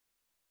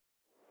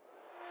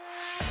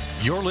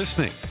You're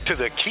listening to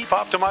the Keep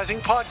Optimizing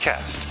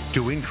podcast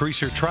to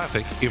increase your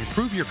traffic,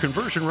 improve your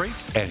conversion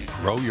rates, and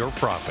grow your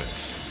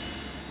profits.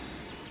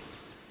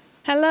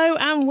 Hello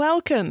and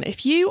welcome.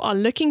 If you are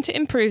looking to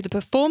improve the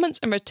performance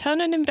and return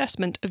on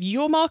investment of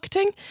your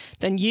marketing,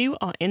 then you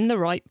are in the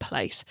right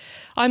place.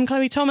 I'm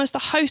Chloe Thomas, the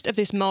host of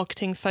this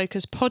marketing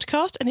focused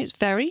podcast, and it's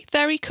very,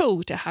 very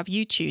cool to have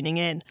you tuning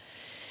in.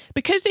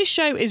 Because this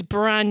show is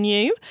brand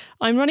new,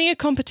 I'm running a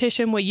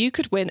competition where you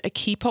could win a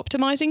Keep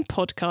Optimizing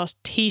podcast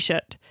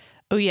t-shirt.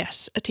 Oh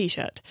yes, a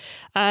t-shirt.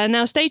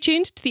 Now stay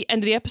tuned to the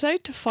end of the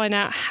episode to find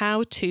out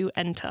how to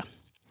enter.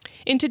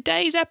 In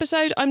today's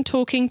episode, I'm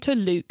talking to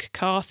Luke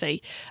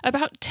Carthy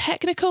about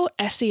Technical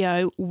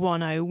SEO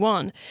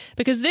 101,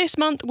 because this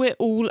month we're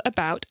all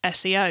about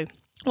SEO.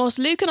 Whilst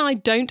Luke and I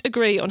don't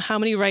agree on how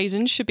many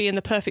raisins should be in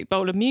the perfect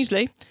bowl of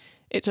muesli,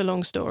 it's a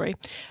long story,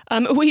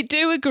 we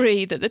do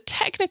agree that the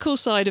technical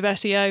side of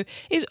SEO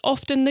is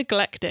often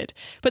neglected,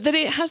 but that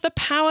it has the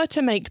power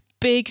to make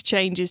big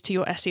changes to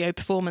your SEO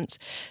performance.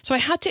 So I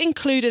had to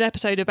include an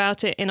episode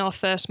about it in our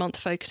first month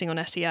focusing on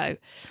SEO.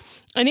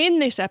 And in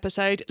this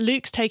episode,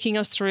 Luke's taking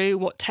us through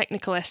what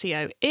technical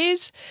SEO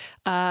is.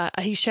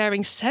 He's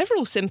sharing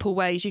several simple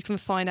ways you can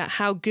find out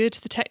how good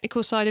the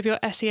technical side of your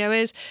SEO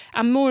is,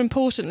 and more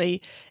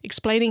importantly,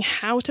 explaining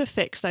how to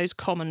fix those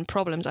common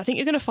problems. I think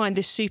you're going to find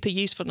this super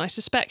useful, and I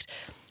suspect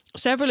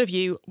several of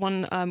you,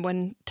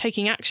 when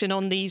taking action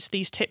on these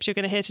tips you're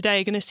going to hear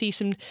today, are going to see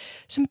some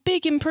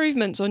big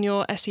improvements on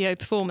your SEO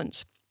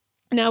performance.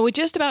 Now, we're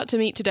just about to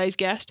meet today's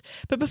guest,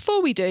 but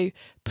before we do,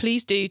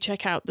 please do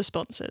check out the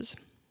sponsors.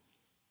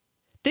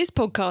 This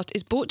podcast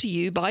is brought to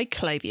you by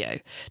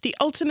Klaviyo, the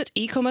ultimate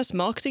e-commerce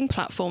marketing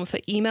platform for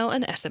email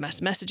and SMS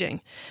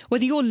messaging.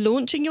 Whether you're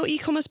launching your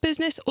e-commerce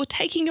business or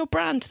taking your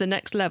brand to the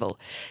next level,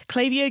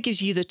 Klaviyo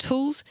gives you the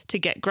tools to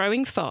get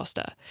growing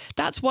faster.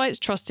 That's why it's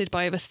trusted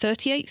by over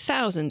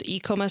 38,000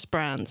 e-commerce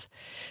brands.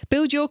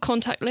 Build your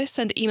contact list,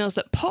 send emails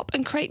that pop,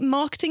 and create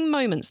marketing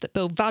moments that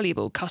build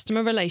valuable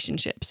customer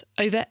relationships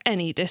over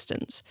any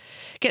distance.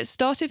 Get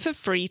started for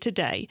free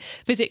today.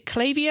 Visit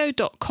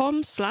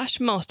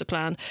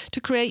klaviyo.com/masterplan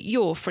to create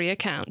your free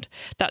account.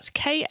 That's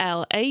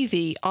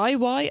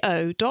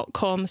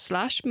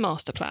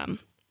klaviyo.com/masterplan.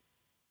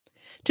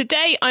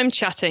 Today, I'm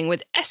chatting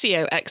with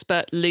SEO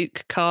expert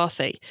Luke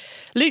Carthy.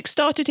 Luke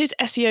started his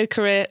SEO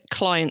career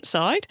client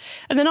side,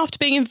 and then after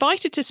being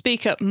invited to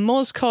speak at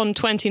MozCon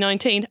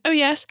 2019, oh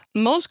yes,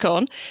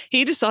 MozCon,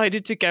 he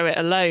decided to go it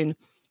alone.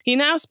 He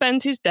now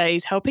spends his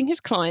days helping his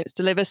clients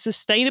deliver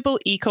sustainable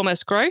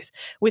e-commerce growth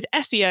with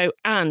SEO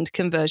and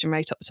conversion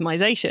rate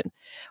optimization.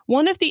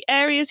 One of the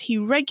areas he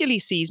regularly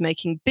sees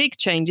making big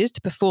changes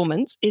to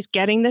performance is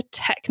getting the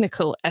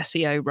technical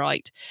SEO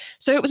right.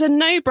 So it was a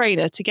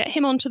no-brainer to get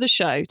him onto the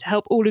show to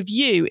help all of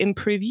you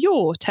improve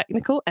your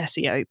technical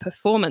SEO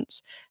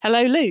performance.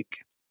 Hello, Luke.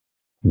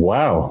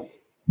 Wow.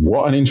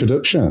 What an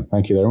introduction.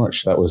 Thank you very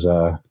much. That was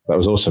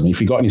awesome.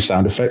 If you got any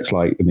sound effects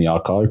like in the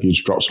archive, you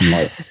just drop some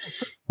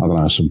I don't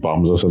know, some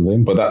bombs or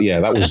something. But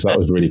that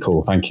was really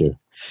cool. Thank you.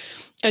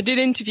 I did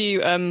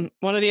interview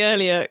one of the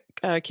earlier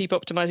Keep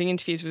Optimizing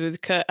interviews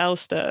with Kurt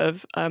Elster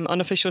of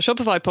Unofficial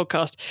Shopify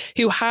podcast,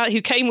 who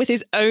came with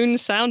his own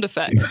sound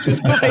effects, which was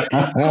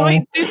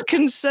quite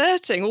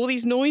disconcerting. All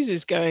these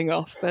noises going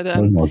off, but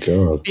oh my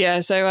god,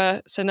 yeah.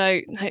 So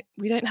no,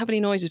 we don't have any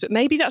noises, but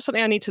maybe that's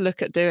something I need to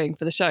look at doing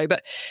for the show.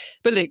 But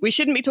Luke, we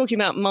shouldn't be talking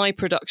about my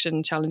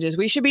production challenges.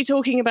 We should be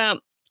talking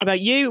about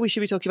you. We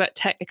should be talking about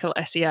technical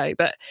SEO.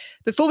 But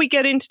before we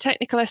get into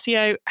technical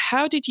SEO,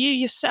 how did you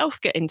yourself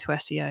get into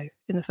SEO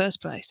in the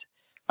first place?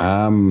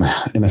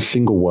 In a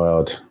single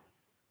word,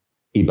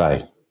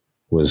 eBay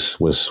was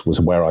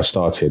where I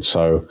started.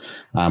 So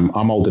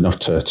I'm old enough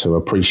to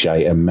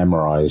appreciate and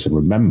memorize and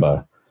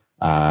remember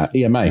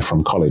EMA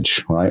from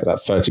college, right?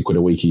 That 30 quid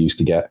a week you used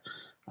to get.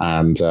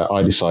 And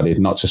I decided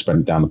not to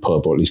spend it down the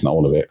pub, or at least not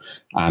all of it.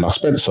 And I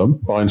spent some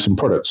buying some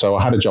products. So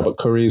I had a job at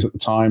Currys at the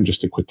time,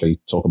 just to quickly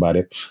talk about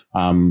it.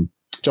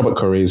 Job at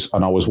Currys,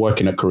 and I was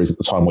working at Currys at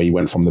the time where you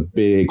went from the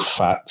big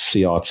fat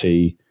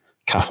CRT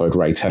cathode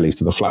ray tellies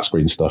to the flat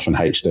screen stuff and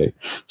HD.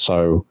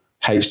 So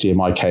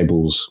HDMI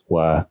cables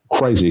were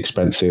crazy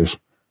expensive,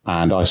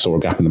 and I saw a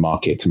gap in the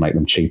market to make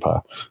them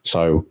cheaper.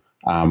 So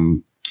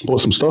bought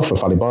some stuff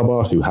off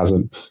Alibaba, who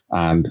hasn't,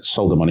 and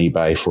sold them on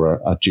eBay for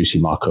a juicy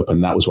markup.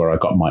 And that was where I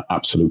got my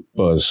absolute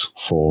buzz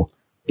for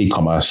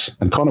e-commerce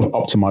and kind of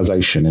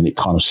optimization, and it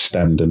kind of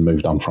stemmed and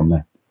moved on from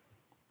there.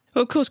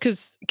 Well, of course,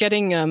 because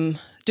doing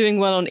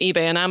well on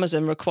eBay and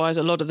Amazon requires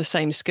a lot of the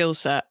same skill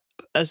set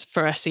as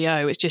for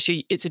SEO. It's just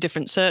it's a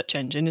different search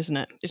engine, isn't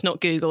it? It's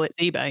not Google, it's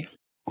eBay.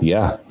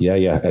 Yeah,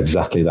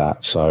 exactly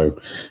that. So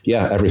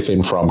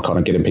everything from kind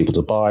of getting people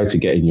to buy to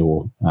getting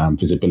your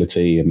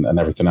visibility and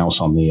everything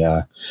else on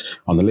the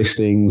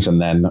listings,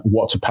 and then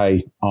what to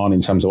pay on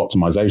in terms of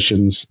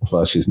optimizations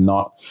versus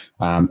not,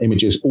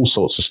 images, all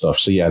sorts of stuff.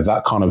 So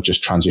that kind of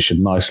just transitioned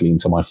nicely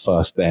into my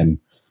first then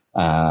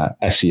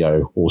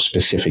SEO or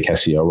specific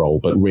SEO role.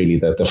 But really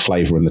the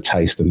flavor and the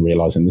taste and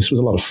realizing this was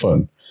a lot of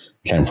fun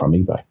came from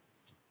eBay.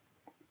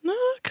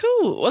 Oh, cool.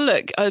 Cool. Well,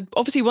 look,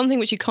 obviously one thing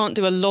which you can't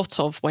do a lot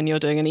of when you're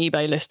doing an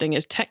eBay listing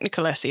is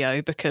technical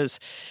SEO, because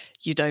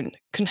you don't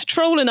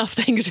control enough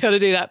things to be able to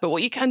do that. But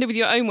what you can do with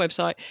your own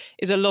website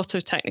is a lot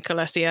of technical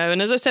SEO.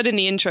 And as I said in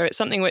the intro, it's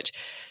something which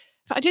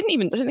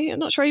I'm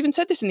not sure I even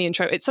said this in the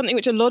intro. It's something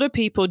which a lot of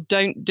people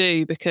don't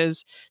do,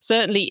 because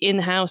certainly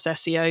in-house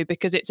SEO,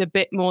 because it's a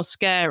bit more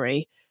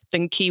scary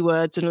than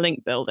keywords and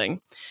link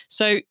building.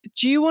 So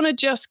do you want to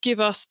just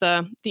give us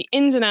the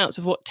ins and outs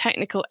of what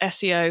technical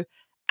SEO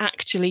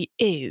actually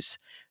is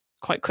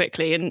quite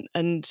quickly,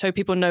 and so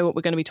people know what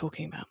we're going to be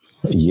talking about?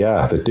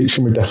 Yeah, the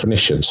dictionary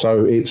definition.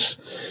 So it's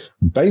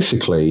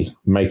basically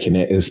making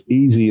it as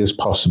easy as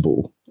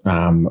possible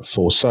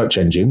for search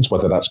engines,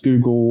 whether that's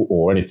Google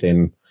or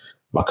anything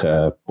like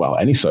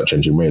any search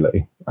engine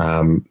really,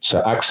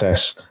 to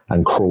access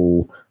and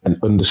crawl and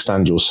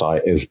understand your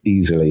site as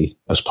easily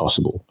as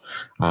possible.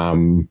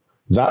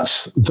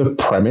 That's the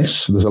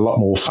premise. There's a lot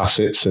more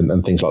facets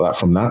and things like that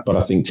from that, but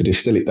I think to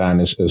distill it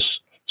down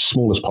as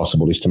small as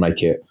possible is to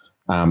make it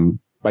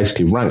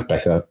basically rank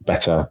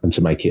better, and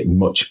to make it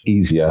much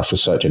easier for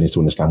search engines to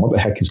understand what the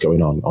heck is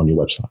going on your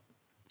website.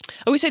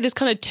 I would say there's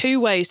kind of two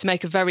ways to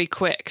make a very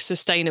quick,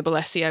 sustainable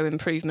SEO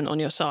improvement on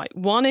your site.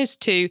 One is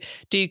to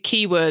do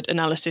keyword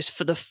analysis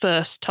for the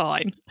first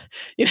time.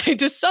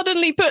 To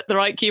suddenly put the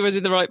right keywords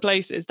in the right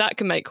places. That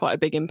can make quite a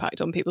big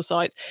impact on people's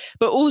sites.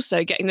 But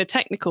also getting the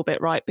technical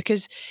bit right,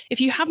 because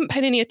if you haven't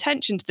paid any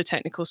attention to the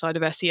technical side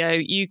of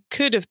SEO, you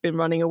could have been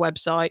running a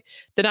website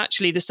that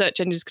actually the search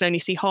engines can only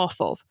see half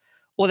of,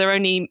 or they're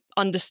only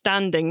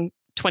understanding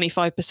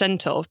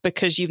 25% of,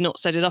 because you've not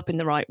set it up in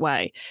the right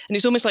way. And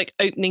it's almost like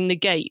opening the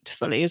gate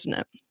fully, isn't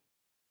it?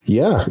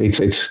 Yeah,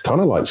 it's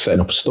kind of like setting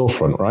up a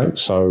storefront, right?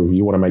 So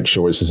you want to make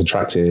sure it's as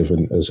attractive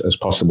and as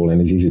possible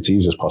and as easy to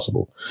use as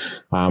possible.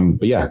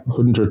 But yeah,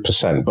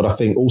 100%. But I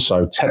think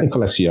also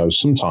technical SEO,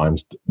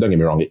 sometimes, don't get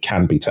me wrong, it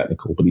can be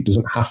technical, but it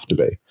doesn't have to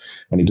be.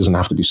 And it doesn't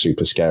have to be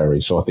super scary.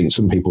 So I think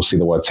some people see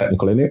the word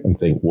technical in it and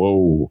think,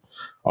 whoa,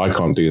 I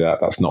can't do that.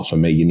 That's not for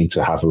me. You need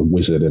to have a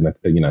wizard and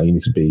you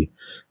need to be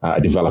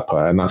a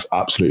developer. And that's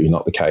absolutely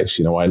not the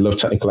case. I love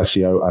technical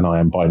SEO and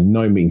I am by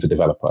no means a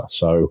developer.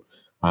 So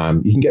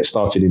you can get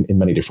started in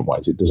many different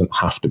ways. It doesn't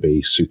have to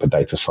be super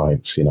data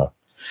science,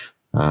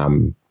 I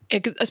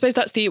suppose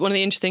that's one of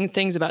the interesting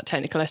things about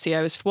technical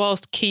SEO is,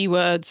 whilst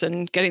keywords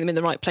and getting them in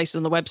the right places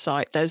on the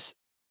website, there's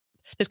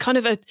kind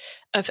of a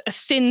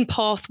thin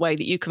pathway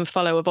that you can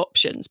follow of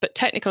options. But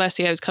technical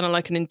SEO is kind of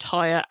like an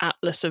entire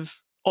atlas of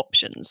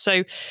options.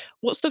 So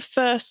what's the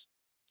first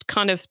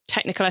kind of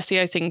technical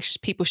SEO thing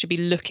people should be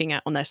looking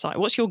at on their site?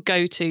 What's your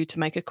go-to to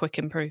make a quick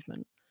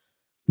improvement?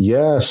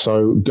 Yeah,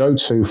 so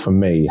go-to for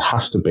me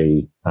has to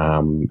be,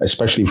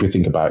 especially if we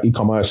think about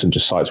e-commerce and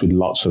just sites with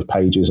lots of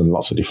pages and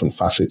lots of different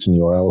facets and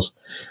URLs,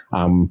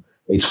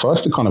 it's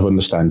first to kind of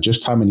understand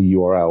just how many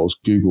URLs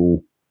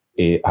Google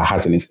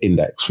has in its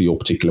index for your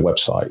particular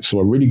website. So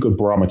a really good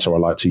barometer I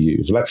like to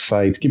use, let's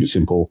say, to keep it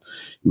simple,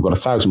 you've got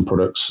 1,000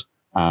 products,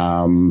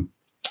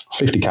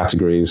 50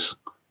 categories,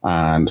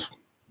 and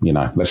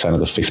let's say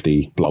another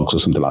 50 blogs or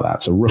something like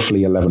that. So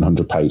roughly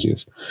 1,100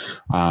 pages.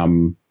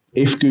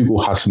 If Google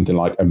has something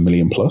like 1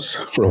 million plus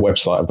for a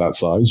website of that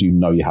size,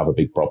 you have a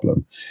big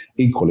problem.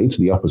 Equally, to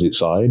the opposite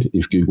side,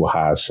 if Google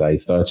has, say,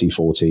 30,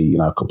 40,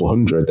 a couple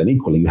hundred, then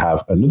equally you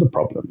have another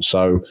problem.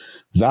 So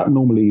that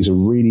normally is a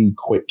really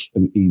quick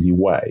and easy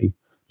way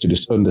to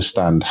just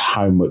understand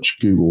how much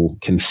Google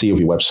can see of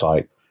your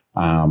website,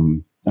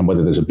 and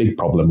whether there's a big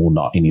problem or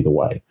not in either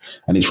way.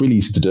 And it's really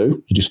easy to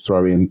do. You just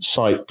throw in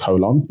site :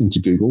 into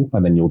Google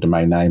and then your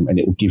domain name, and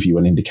it will give you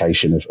an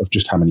indication of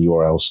just how many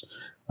URLs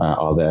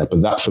are there.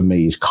 But that for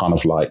me is kind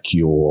of like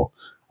your,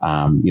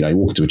 you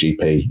walk into a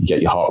GP, you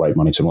get your heart rate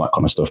monitor and all that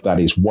kind of stuff. That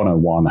is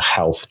 101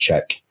 health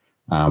check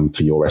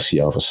for your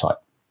SEO of a site.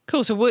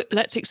 Cool. So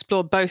let's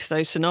explore both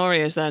those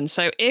scenarios then.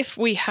 So if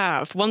we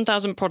have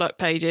 1,000 product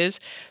pages,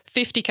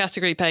 50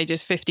 category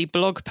pages, 50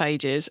 blog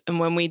pages, and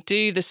when we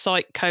do the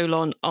site :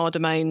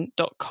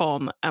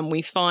 ourdomain.com and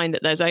we find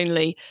that there's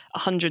only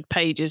 100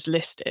 pages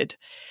listed,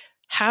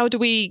 how do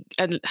we,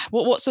 and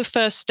what's the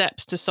first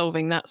steps to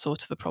solving that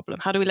sort of a problem?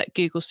 How do we let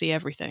Google see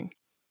everything?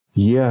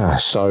 Yeah,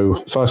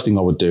 so first thing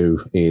I would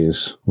do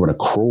is run a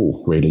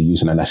crawl, really,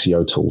 using an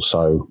SEO tool.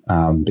 So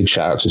big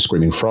shout out to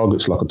Screaming Frog.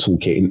 It's like a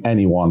toolkit in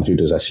anyone who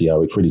does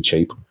SEO. It's really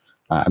cheap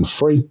and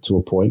free to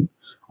a point.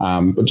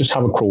 But just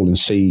have a crawl and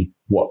see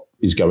what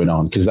is going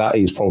on, because that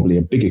is probably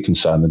a bigger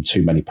concern than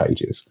too many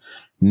pages.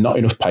 Not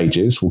enough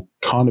pages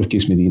kind of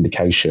gives me the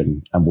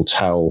indication and will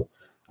tell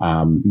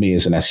me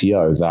as an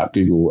SEO that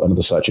Google and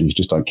other search engines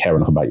just don't care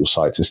enough about your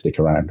site to stick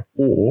around,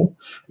 or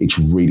it's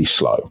really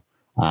slow,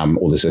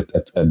 or there's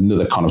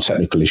another kind of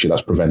technical issue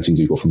that's preventing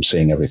Google from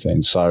seeing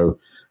everything. So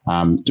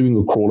doing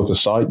a crawl of the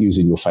site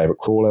using your favorite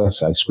crawler,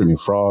 say Screaming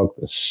Frog,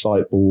 there's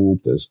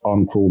Sitebulb, there's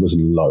OnCrawl, there's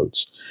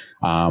loads.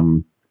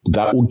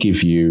 That will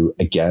give you,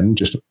 again,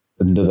 just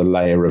another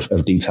layer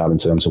of detail in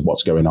terms of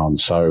what's going on.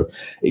 So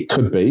it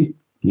could be,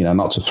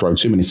 not to throw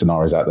too many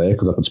scenarios out there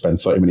because I could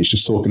spend 30 minutes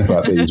just talking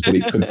about these, but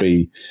it could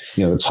be,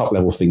 the top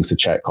level things to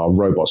check are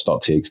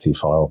robots.txt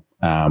file.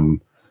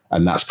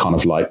 And that's kind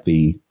of like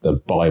the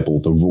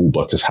Bible, the rule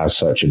book as how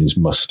search engines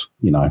must,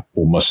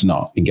 or must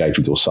not engage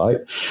with your site.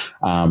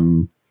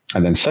 And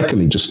then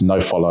secondly, just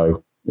no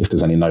follow. If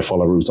there's any no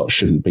follow rules that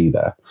shouldn't be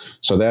there.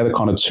 So they're the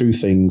kind of two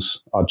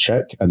things I'd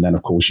check. And then,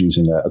 of course,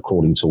 using a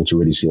crawling tool to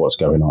really see what's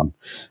going on.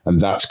 And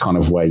that's kind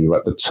of where you're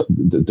at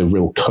the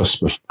real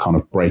cusp of kind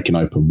of breaking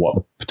open what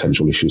the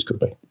potential issues could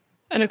be.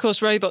 And of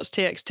course,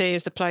 Robots.txt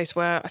is the place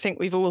where I think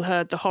we've all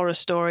heard the horror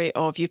story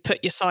of you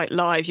put your site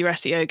live, your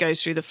SEO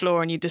goes through the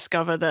floor, and you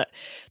discover that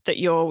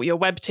your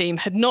web team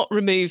had not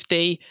removed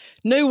the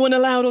 "no one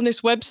allowed on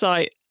this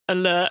website"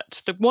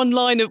 alert, the one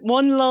line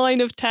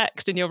of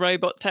text in your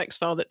robot text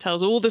file that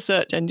tells all the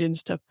search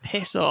engines to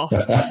piss off,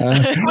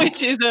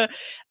 which is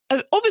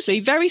obviously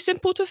very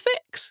simple to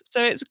fix.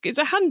 So it's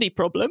a handy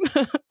problem.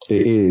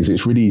 It is.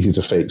 It's really easy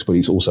to fix, but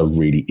it's also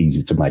really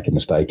easy to make a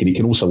mistake. And it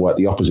can also work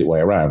the opposite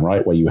way around,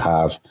 right? Where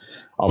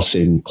I've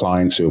seen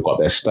clients who have got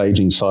their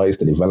staging sites,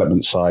 their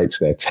development sites,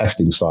 their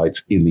testing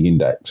sites in the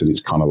index. And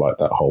it's kind of like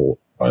that whole,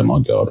 oh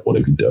my God, what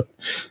have you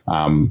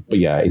done? But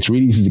yeah, it's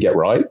really easy to get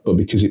right. But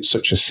because it's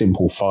such a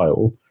simple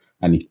file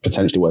and you're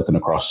potentially working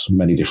across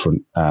many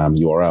different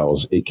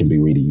URLs, it can be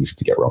really easy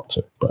to get wrong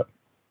too.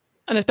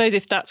 And I suppose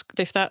if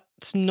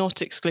that's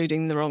not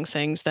excluding the wrong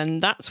things, then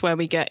that's where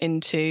we get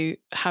into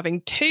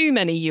having too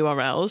many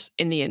URLs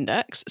in the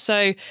index.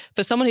 So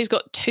for someone who's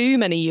got too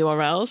many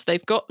URLs,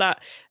 they've got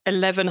that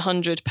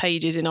 1,100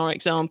 pages in our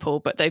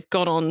example, but they've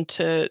gone on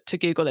to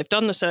Google, they've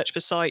done the search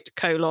for site :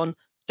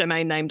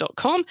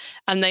 domainname.com,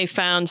 and they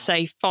found,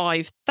 say,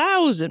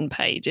 5,000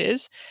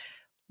 pages.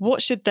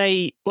 What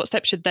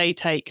steps should they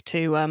take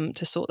to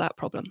sort that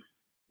problem?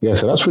 Yeah,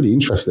 so that's really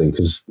interesting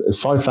because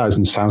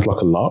 5,000 sounds like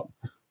a lot.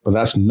 But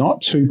that's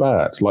not too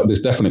bad. Like,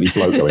 there's definitely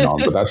flow going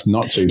on, but that's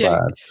not too bad.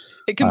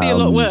 It can be a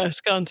lot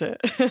worse, can't it?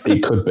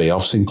 It could be.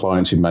 I've seen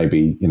clients who may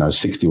be,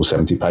 60 or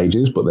 70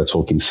 pages, but they're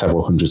talking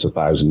several hundreds of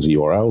thousands of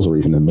URLs or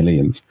even the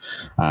millions.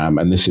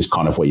 And this is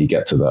kind of where you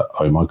get to the,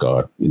 oh my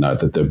God,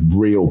 the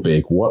real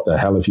big, what the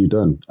hell have you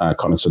done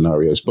kind of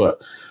scenarios.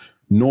 But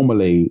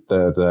normally,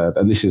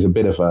 and this is a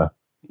bit of a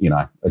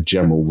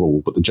general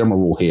rule, but the general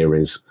rule here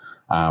is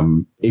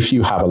if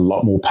you have a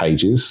lot more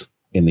pages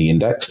in the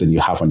index than you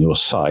have on your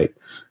site,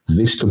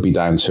 this could be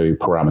down to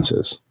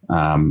parameters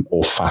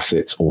or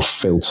facets or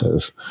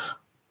filters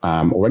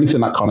or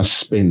anything that kind of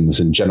spins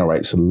and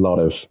generates a lot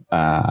of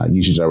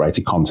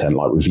user-generated content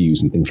like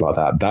reviews and things like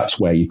that. That's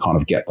where you kind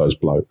of get those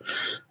bloat.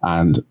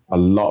 And a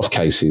lot of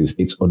cases,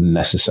 it's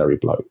unnecessary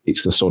bloat.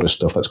 It's the sort of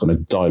stuff that's going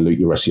to dilute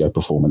your SEO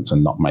performance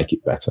and not make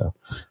it better.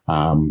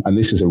 And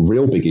this is a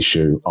real big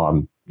issue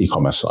on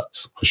e-commerce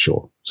sites for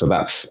sure. So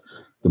that's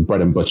the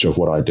bread and butter of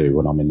what I do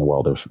when I'm in the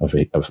world of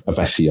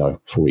SEO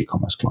for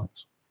e-commerce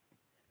clients.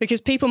 Because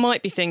people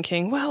might be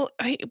thinking, well,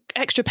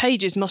 extra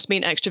pages must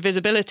mean extra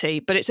visibility,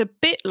 but it's a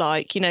bit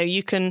like,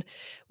 you can,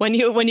 when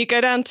you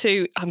go down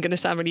to, I'm going to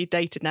sound really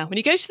dated now, when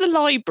you go to the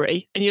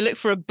library and you look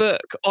for a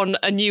book on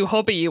a new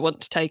hobby you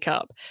want to take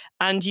up,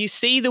 and you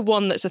see the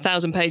one that's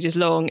 1,000 pages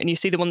long and you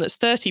see the one that's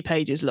 30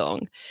 pages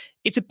long,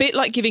 it's a bit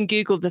like giving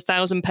Google the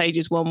 1,000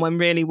 pages one when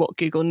really what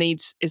Google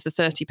needs is the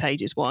 30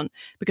 pages one,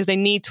 because they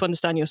need to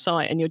understand your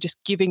site and you're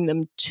just giving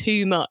them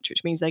too much,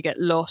 which means they get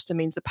lost and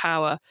means the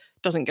power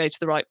doesn't go to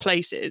the right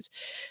places.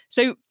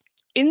 So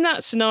in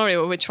that scenario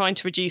where we're trying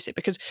to reduce it,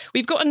 because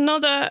we've got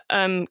another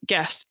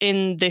guest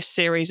in this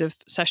series of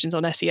sessions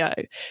on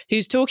SEO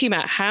who's talking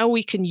about how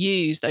we can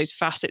use those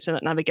facets in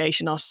that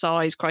navigation, our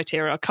size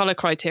criteria, our color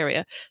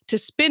criteria, to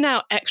spin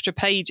out extra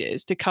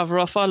pages to cover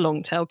off our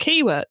long tail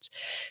keywords.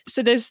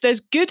 So there's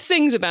good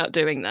things about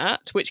doing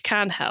that, which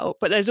can help,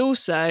 but there's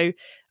also,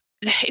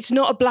 it's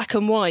not a black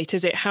and white,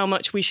 is it? How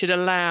much we should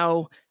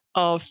allow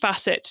our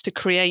facets to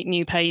create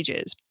new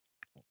pages.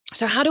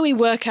 So how do we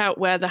work out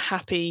where the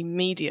happy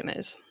medium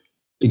is?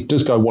 It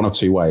does go one or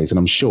two ways. And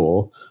I'm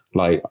sure,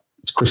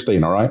 it's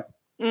Christina, right?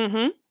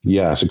 Mm-hmm.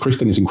 Yeah, so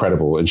Christine is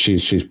incredible and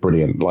she's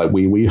brilliant. Like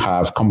we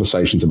have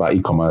conversations about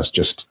e-commerce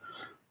just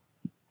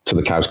to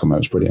the cows come home.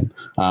 It's brilliant.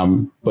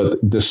 But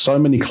there's so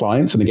many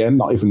clients, and again,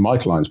 not even my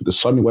clients, but there's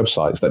so many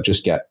websites that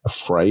just get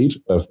afraid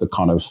of the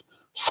kind of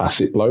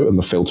facet bloat and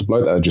the filter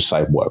bloat that they just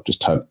say, well,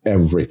 just turn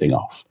everything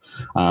off.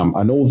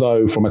 And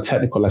although from a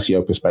technical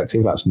SEO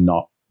perspective, that's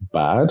not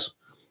bad,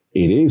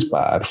 it is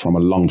bad from a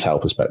long tail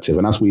perspective.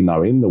 And as we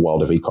know in the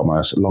world of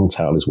e-commerce, long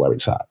tail is where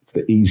it's at. It's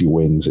the easy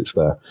wins. It's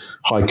the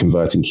high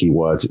converting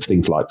keywords. It's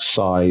things like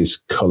size,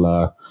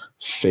 color,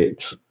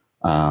 fit,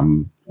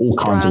 all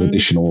kinds of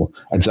additional,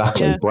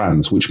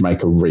 brands, which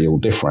make a real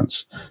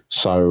difference.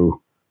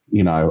 So,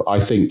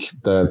 I think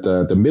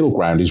the middle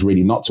ground is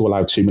really not to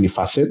allow too many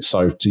facets.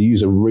 So to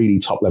use a really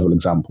top level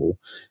example,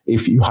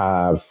 if you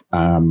have,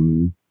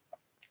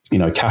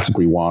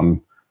 category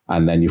one,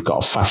 and then you've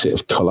got a facet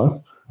of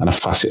color and a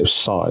facet of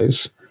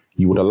size,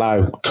 you would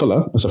allow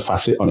color as a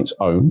facet on its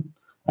own,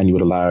 and you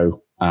would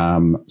allow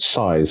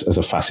size as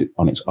a facet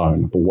on its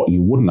own. But what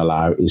you wouldn't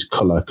allow is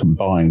color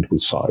combined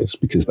with size,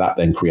 because that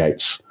then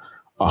creates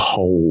a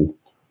whole,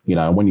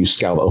 when you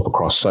scale that up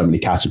across so many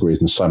categories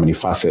and so many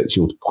facets,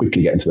 you'll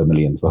quickly get into the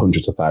millions, the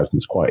hundreds of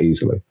thousands quite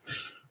easily.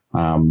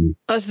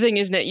 That's the thing,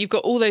 isn't it? You've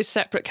got all those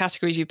separate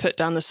categories you put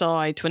down the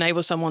side to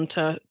enable someone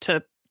to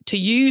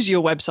use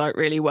your website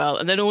really well.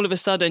 And then all of a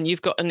sudden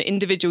you've got an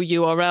individual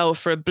URL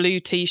for a blue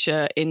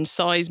t-shirt in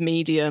size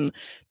medium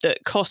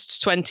that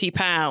costs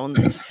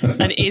 £20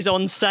 and is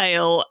on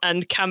sale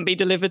and can be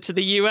delivered to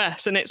the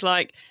US. And it's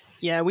like,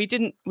 yeah, we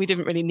didn't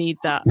really need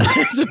that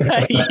as a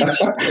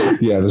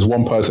page. Yeah, there's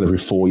one person every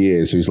 4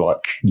 years who's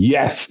like,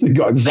 yes, they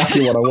got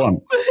exactly what I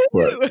want.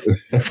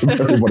 But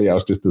everybody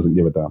else just doesn't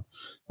give a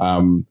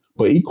damn.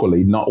 But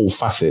equally, not all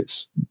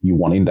facets you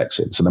want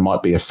indexing. So there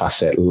might be a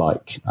facet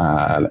like,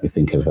 let me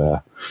think of,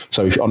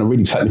 so if you're on a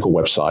really technical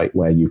website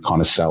where you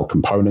kind of sell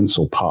components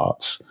or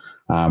parts,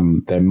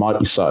 there might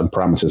be certain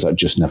parameters that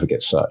just never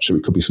get searched. So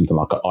it could be something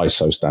like an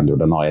ISO standard,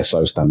 an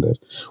ISO standard,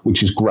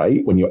 which is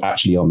great when you're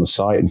actually on the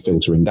site and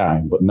filtering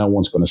down, but no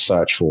one's going to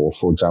search for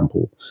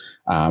example,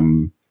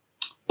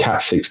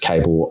 Cat6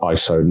 cable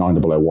ISO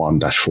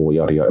 9001-4,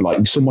 yada, yada.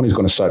 Like someone who's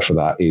going to search for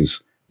that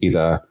is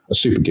either a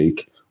super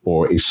geek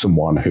or is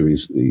someone who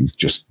is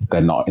just,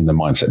 they're not in the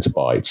mindset to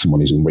buy. It's someone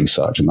who's in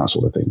research and that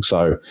sort of thing.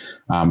 So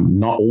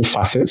not all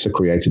facets are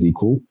created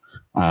equal.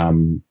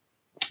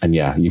 And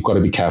yeah, you've got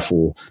to be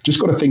careful. Just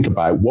got to think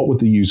about what would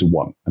the user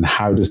want and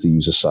how does the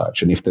user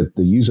search? And if the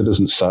user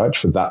doesn't search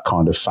for that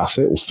kind of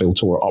facet or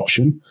filter or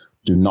option,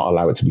 do not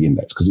allow it to be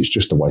indexed because it's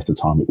just a waste of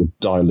time. It will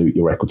dilute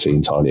your equity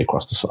entirely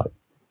across the site.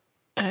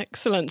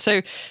 Excellent.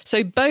 So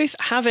both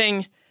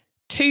having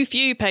too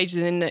few pages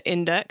in the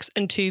index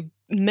and too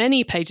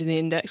many pages in the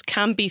index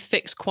can be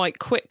fixed quite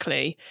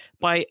quickly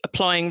by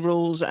applying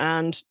rules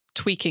and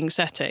tweaking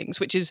settings,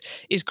 which is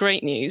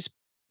great news.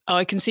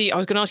 I can see, I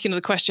was going to ask you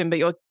another question, but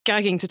you're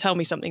gagging to tell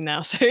me something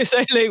now. So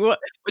Luke, what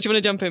do you want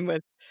to jump in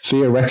with?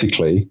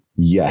 Theoretically,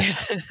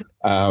 yes.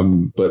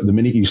 But the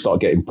minute you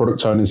start getting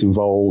product owners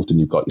involved and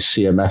you've got your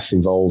CMS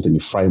involved and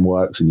your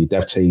frameworks and your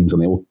dev teams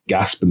and they all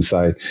gasp and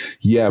say,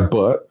 yeah,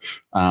 but,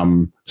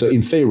 so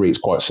in theory, it's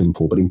quite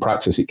simple, but in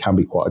practice, it can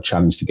be quite a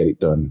challenge to get it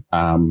done,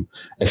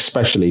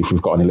 especially if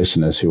we've got any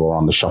listeners who are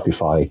on the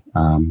Shopify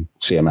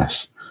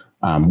CMS,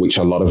 which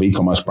a lot of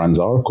e-commerce brands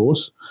are, of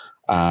course.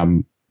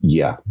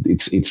 Yeah,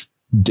 it's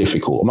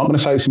difficult. I'm not going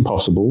to say it's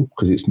impossible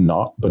because it's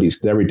not, but it's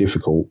very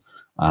difficult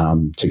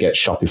to get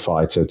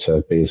Shopify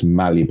to be as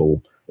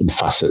malleable in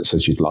facets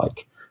as you'd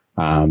like.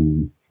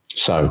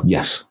 So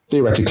yes,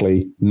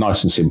 theoretically,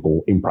 nice and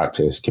simple. In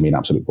practice, can be an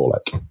absolute ball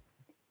ache.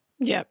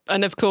 Yeah.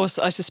 And of course,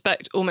 I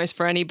suspect almost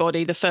for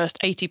anybody, the first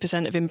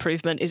 80% of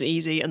improvement is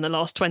easy and the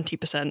last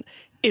 20%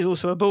 is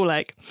also a ball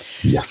ache.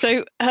 Yes.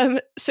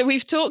 So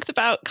we've talked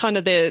about kind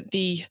of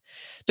the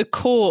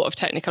core of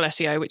technical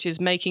SEO, which is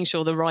making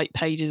sure the right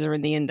pages are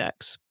in the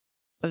index,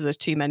 whether there's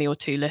too many or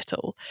too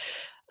little.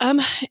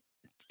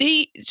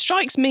 It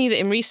strikes me that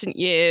in recent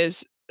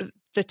years,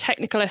 the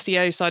technical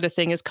SEO side of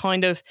thing has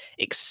kind of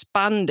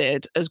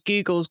expanded as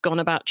Google's gone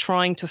about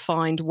trying to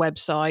find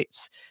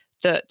websites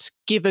that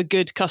give a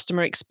good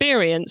customer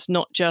experience,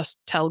 not just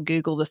tell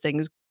Google the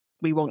things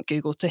we want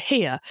Google to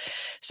hear.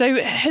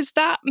 So has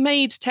that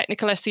made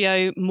technical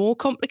SEO more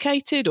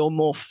complicated or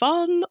more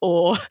fun?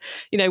 Or,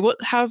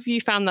 how have you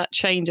found that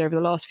change over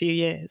the last few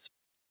years?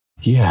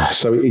 Yeah,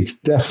 so it's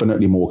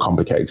definitely more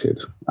complicated.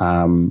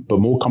 But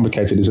more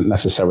complicated isn't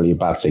necessarily a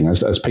bad thing.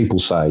 As people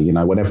say,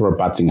 whenever a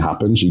bad thing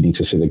happens, you need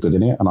to see the good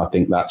in it. And I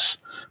think that's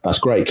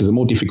great because the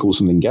more difficult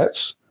something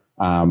gets,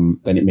 then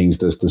it means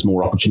there's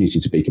more opportunity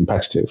to be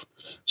competitive.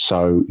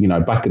 So,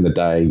 back in the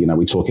day,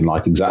 we're talking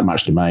like exact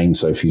match domain.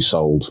 So if you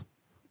sold,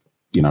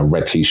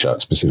 red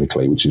t-shirts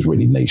specifically, which is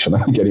really niche. I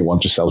don't think anyone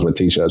just sells red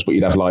t-shirts, but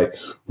you'd have like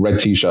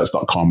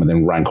redtshirts.com and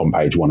then rank on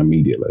page one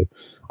immediately.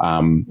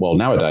 Well,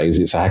 nowadays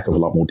it's a heck of a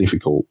lot more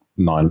difficult,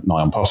 nigh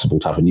impossible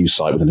to have a new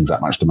site with an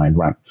exact match domain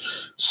rank.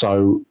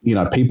 So,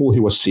 people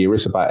who are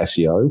serious about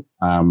SEO,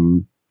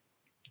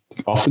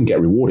 often get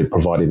rewarded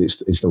provided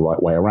it's the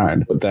right way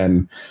around. But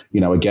then,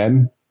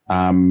 again,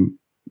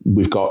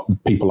 we've got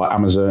people like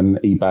Amazon,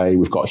 eBay,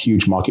 we've got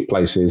huge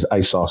marketplaces,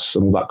 ASOS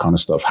and all that kind of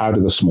stuff. How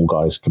do the small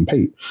guys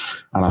compete?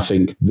 And I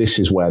think this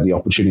is where the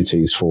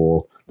opportunities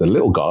for the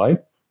little guy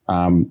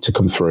to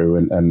come through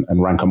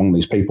and rank among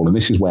these people. And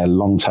this is where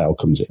long tail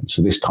comes in.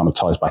 So this kind of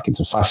ties back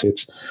into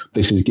facets.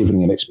 This is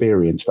giving an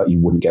experience that you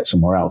wouldn't get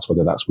somewhere else,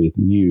 whether that's with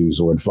news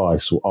or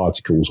advice or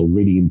articles or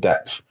really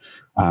in-depth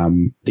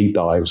deep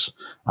dives.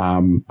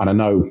 And I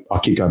know I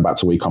keep going back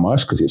to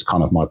e-commerce because it's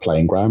kind of my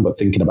playing ground, but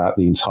thinking about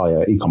the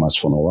entire e-commerce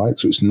funnel, right?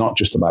 So it's not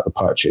just about the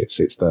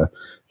purchase, it's the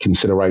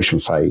consideration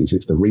phase,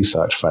 it's the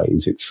research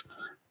phase, it's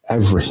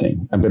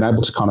everything. And being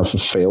able to kind of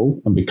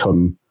fulfill and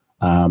become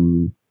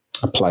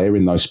a player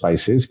in those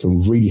spaces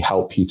can really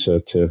help you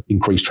to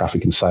increase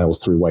traffic and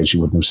sales through ways you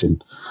wouldn't have seen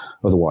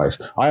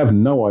otherwise. I have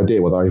no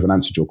idea whether I even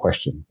answered your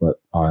question, but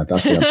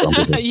that's the answer I'm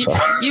giving.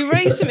 You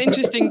raised some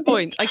interesting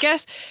points. I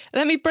guess,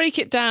 let me break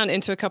it down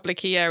into a couple of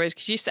key areas,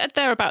 because you said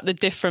there about the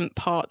different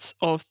parts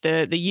of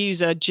the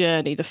user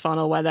journey, the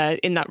funnel, where they're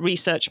in that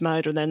research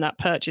mode or then that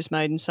purchase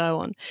mode and so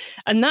on.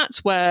 And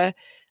that's where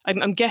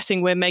I'm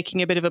guessing we're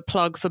making a bit of a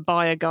plug for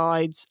buyer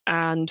guides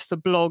and for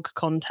blog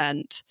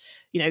content,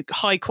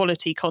 high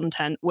quality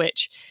content,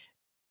 which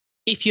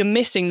if you're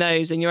missing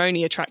those, then you're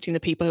only attracting the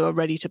people who are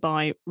ready to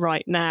buy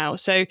right now.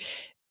 So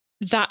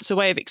that's a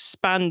way of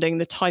expanding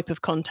the type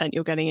of content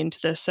you're getting into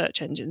the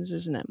search engines,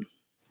 isn't it?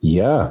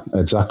 Yeah,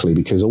 exactly.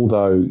 Because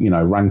although,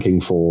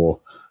 ranking for,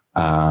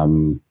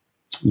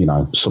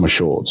 summer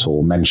shorts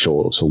or men's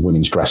shorts or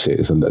women's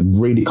dresses and the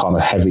really kind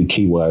of heavy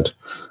keyword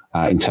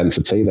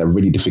intensity, they're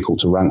really difficult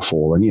to rank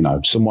for.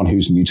 And, someone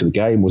who's new to the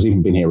game, was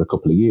even been here a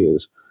couple of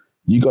years,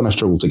 you're going to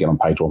struggle to get on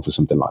page one for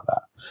something like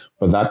that.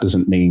 But that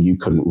doesn't mean you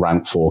couldn't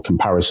rank for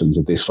comparisons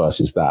of this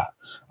versus that.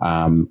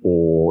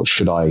 Or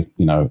should I,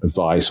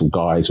 advice or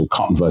guides or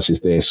cotton versus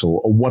this or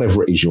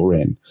whatever it is you're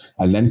in,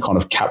 and then kind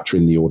of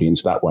capturing the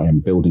audience that way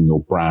and building your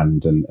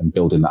brand and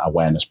building that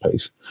awareness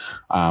piece.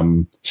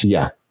 So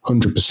yeah,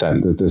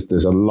 100%.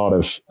 There's a lot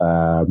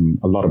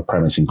of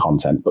premise in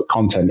content, but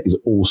content is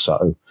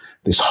also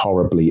this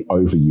horribly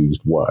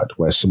overused word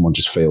where someone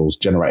just feels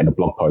generating a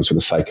blog post for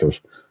the sake of,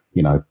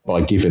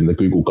 by giving the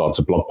Google gods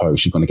a blog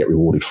post, you're going to get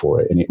rewarded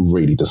for it. And it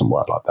really doesn't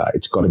work like that.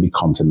 It's got to be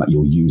content that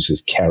your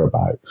users care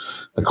about,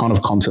 the kind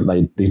of content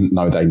they didn't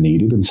know they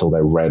needed until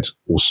they read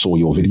or saw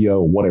your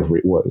video or whatever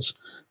it was.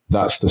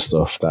 That's the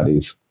stuff that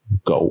is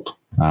gold.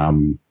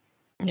 One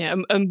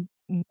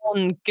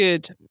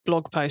good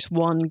blog post,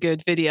 one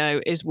good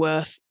video is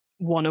worth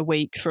one a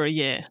week for a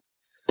year.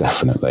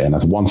 Definitely. And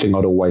that's one thing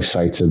I'd always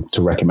say to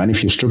recommend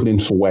if you're struggling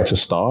for where to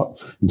start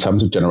in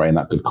terms of generating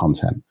that good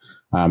content.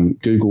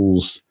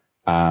 Google's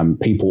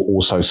people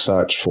also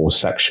search for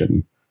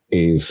section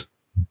is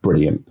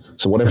brilliant.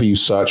 So whatever you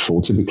search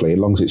for, typically, as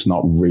long as it's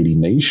not really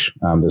niche,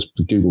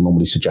 Google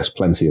normally suggests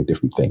plenty of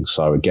different things.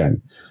 So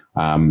again,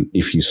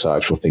 if you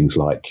search for things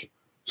like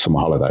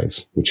summer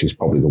holidays, which is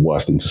probably the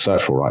worst thing to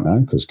search for right now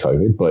because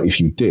COVID, but if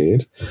you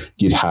did,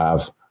 you'd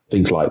have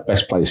things like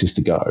best places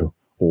to go,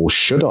 or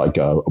should I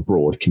go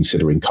abroad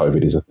considering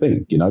COVID is a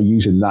thing,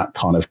 using that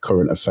kind of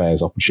current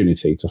affairs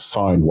opportunity to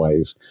find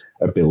ways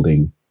of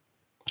building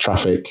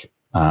traffic,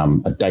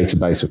 a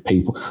database of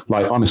people.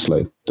 Like,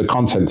 honestly, the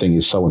content thing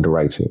is so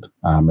underrated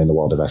in the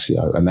world of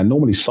SEO. And they're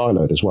normally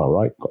siloed as well,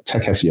 right? Got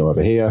tech SEO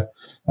over here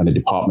and a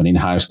department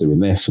in-house doing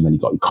this. And then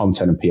you've got your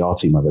content and PR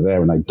team over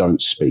there, and they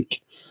don't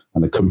speak.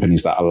 And the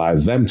companies that allow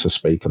them to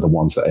speak are the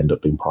ones that end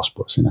up being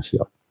prosperous in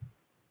SEO.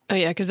 Oh,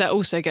 yeah, because that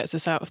also gets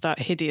us out of that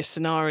hideous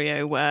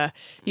scenario where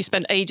you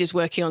spend ages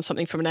working on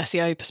something from an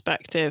SEO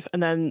perspective,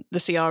 and then the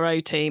CRO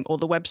team or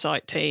the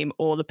website team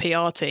or the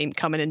PR team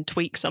come in and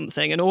tweak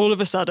something, and all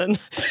of a sudden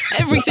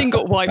everything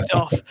got wiped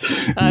off.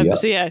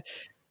 So, yeah,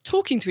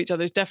 talking to each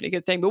other is definitely a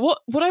good thing. But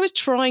what I was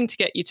trying to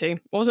get you to, I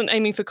wasn't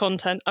aiming for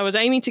content. I was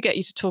aiming to get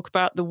you to talk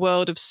about the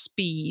world of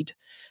speed,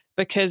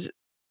 because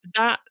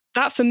that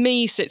for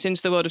me sits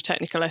into the world of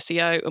technical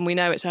SEO, and we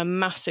know it's a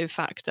massive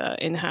factor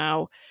in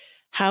how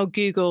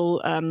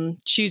Google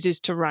chooses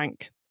to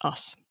rank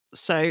us.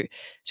 So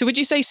would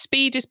you say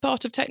speed is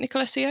part of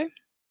technical SEO?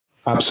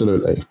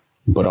 Absolutely.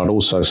 But I'd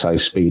also say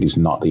speed is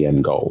not the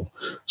end goal.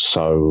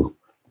 So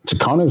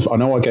I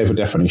know I gave a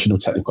definition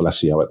of technical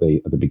SEO at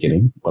the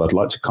beginning, but I'd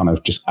like to kind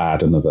of just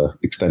add another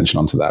extension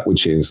onto that,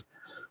 which is,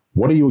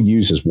 what do your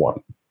users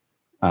want?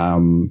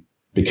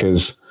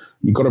 Because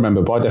you've got to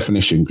remember, by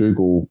definition,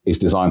 Google is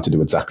designed to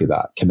do exactly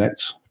that.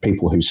 Connect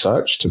people who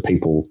search to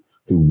people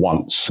who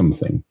want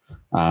something.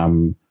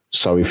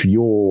 So if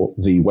you're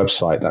the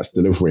website that's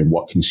delivering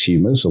what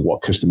consumers or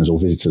what customers or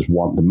visitors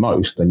want the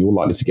most, then you're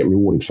likely to get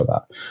rewarded for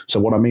that.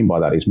 So what I mean by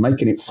that is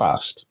making it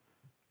fast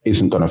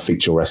isn't going to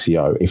fix your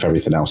SEO if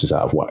everything else is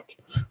out of whack.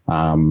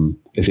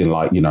 As in,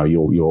 like,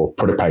 your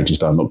product pages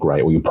don't look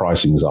great, or your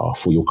pricing is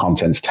off, or your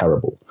content's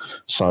terrible.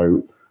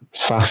 So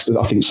fast,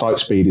 I think site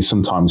speed is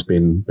sometimes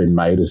been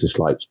made as this,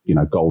 like,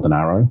 golden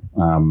arrow,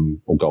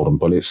 or golden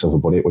bullet, silver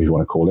bullet, whatever you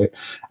want to call it.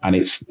 And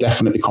it's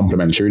definitely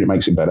complementary and it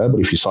makes it better. But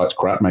if your site's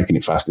crap, making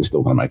it fast is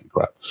still going to make it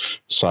crap.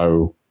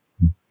 So,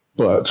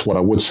 but what I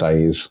would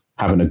say is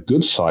having a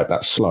good site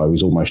that's slow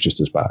is almost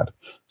just as bad.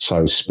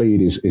 So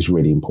speed is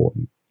really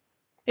important.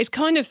 It's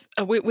kind of,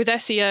 with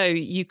SEO,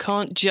 you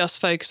can't just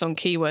focus on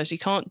keywords. You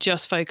can't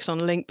just focus on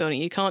link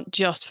building. You can't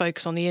just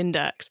focus on the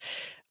index.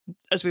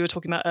 As we were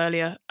talking about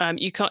earlier,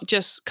 you can't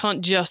just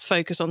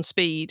focus on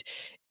speed.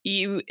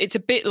 It's a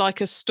bit like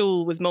a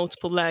stool with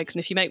multiple legs,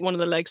 and if you make one of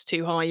the legs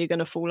too high, you're going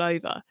to fall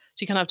over.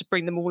 So you kind of have to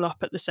bring them all up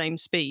at the same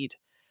speed.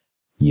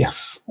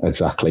 Yes,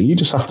 exactly. You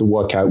just have to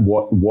work out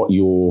what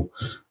your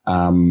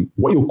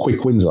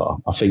quick wins are.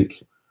 I think,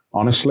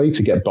 honestly,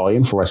 to get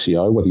buy-in for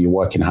SEO, whether you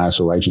work in house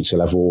or agency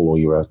level, or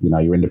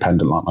you're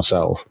independent like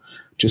myself,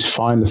 just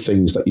find the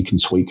things that you can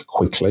tweak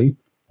quickly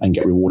and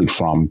get rewarded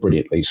from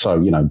brilliantly. So,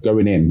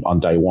 going in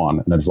on day one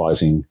and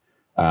advising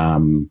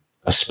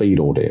a speed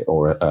audit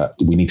or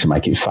we need to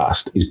make it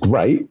fast is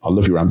great. I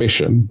love your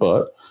ambition,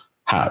 but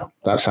how?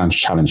 That sounds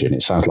challenging.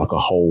 It sounds like a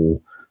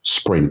whole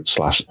sprint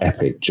 /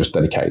 epic just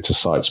dedicated to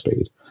site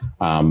speed,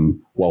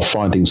 while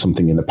finding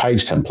something in the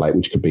page template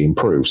which could be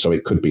improved. So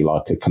it could be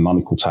like a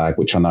canonical tag,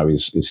 which I know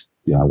is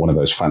one of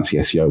those fancy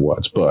SEO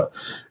words, but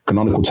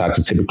canonical tags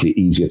are typically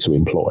easier to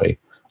employ.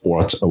 Or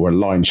a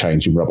line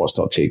change in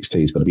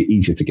robots.txt is going to be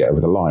easier to get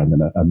over the line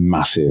than a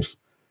massive,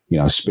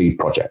 speed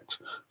project.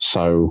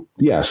 So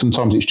yeah,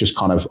 sometimes it's just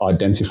kind of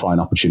identifying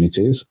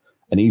opportunities.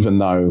 And even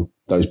though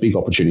those big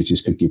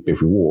opportunities could give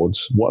big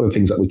rewards, what are the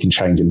things that we can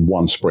change in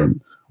one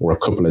sprint or a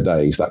couple of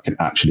days that can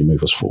actually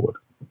move us forward?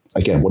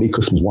 Again, what do your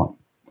customers want?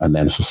 And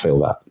then fulfill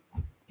that.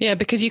 Yeah,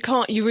 because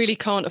you really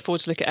can't afford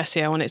to look at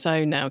SEO on its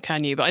own now,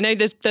 can you? But I know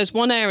there's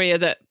one area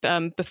that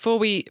before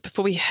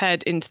we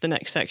head into the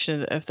next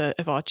section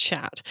of our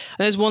chat, and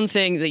there's one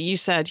thing that you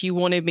said you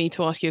wanted me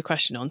to ask you a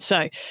question on.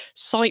 So,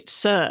 site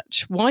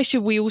search. Why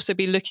should we also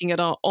be looking at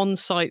our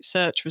on-site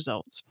search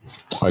results?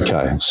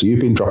 Okay, so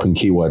you've been dropping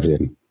keywords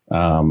in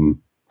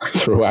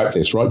throughout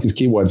this, right? Because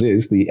keywords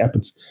is the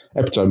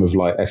epitome of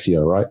like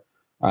SEO, right?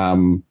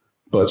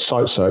 But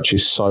site search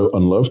is so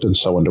unloved and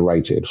so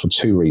underrated for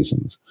two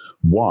reasons.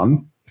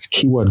 One, it's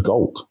keyword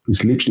gold.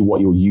 It's literally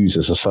what your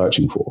users are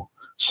searching for.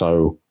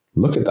 So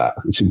look at that.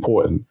 It's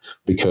important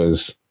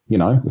because,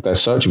 if they're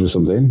searching for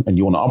something and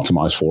you want to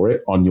optimize for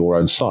it on your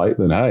own site,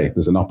 then hey,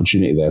 there's an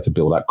opportunity there to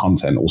build that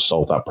content or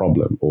solve that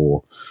problem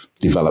or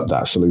develop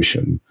that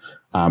solution.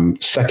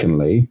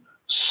 Secondly,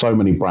 so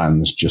many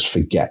brands just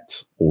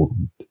forget or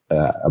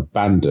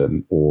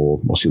abandon, or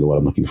what's the other word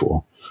I'm looking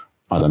for?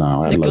 I don't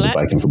know. I had loads of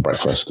bacon for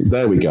breakfast.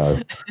 There we go.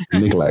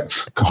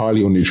 Neglect.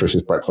 Highly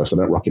unnutritious breakfast. I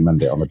don't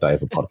recommend it on the day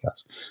of a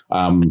podcast.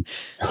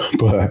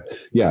 But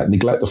yeah,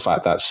 neglect the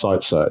fact that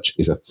site search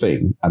is a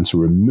thing and to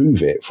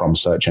remove it from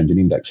search engine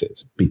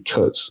indexes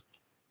because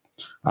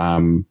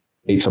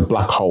it's a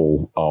black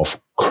hole of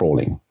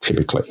crawling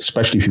typically,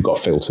 especially if you've got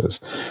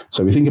filters.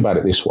 So if you think about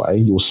it this way,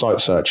 your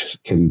site search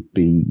you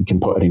can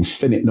put an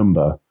infinite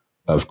number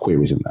of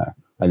queries in there.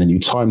 And then you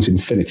times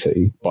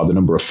infinity by the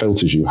number of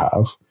filters you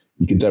have.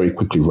 You can very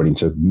quickly run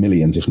into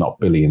millions, if not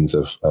billions,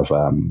 of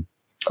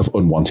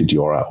unwanted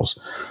URLs.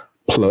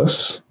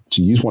 Plus,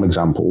 to use one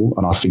example,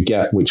 and I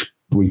forget which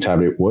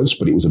retailer it was,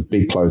 but it was a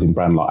big clothing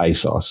brand like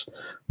ASOS.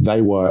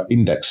 They were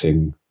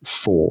indexing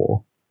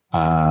for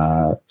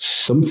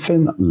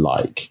something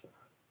like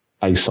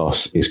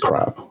ASOS is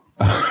crap.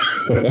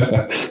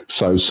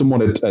 So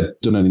someone had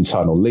done an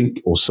internal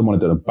link or someone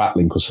had done a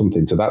backlink or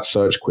something to that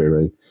search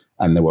query,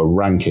 and they were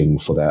ranking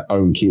for their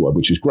own keyword,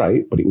 which is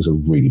great, but it was a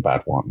really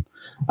bad one.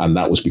 And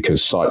that was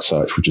because site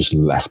search was just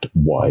left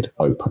wide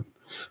open.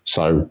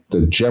 So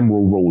the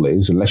general rule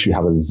is, unless you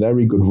have a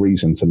very good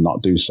reason to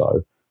not do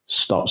so,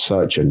 stop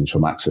search engines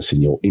from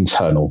accessing your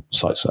internal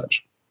site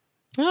search.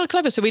 Oh,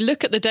 clever. So we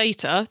look at the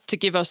data to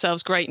give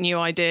ourselves great new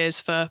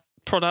ideas for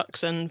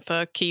products and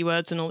for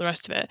keywords and all the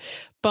rest of it.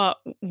 But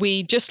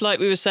we, just like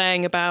we were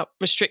saying about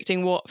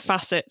restricting what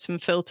facets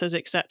and filters,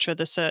 etc.,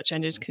 the search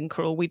engines can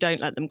crawl, we don't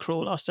let them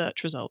crawl our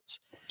search results.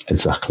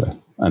 Exactly.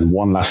 And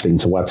one last thing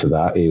to add to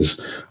that is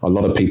a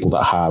lot of people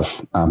that have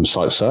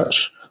site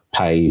search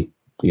pay,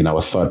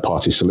 a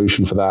third-party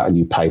solution for that, and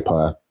you pay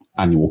per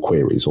annual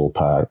queries or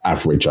per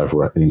average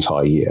over an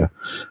entire year.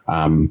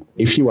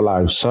 If you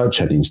allow search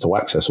engines to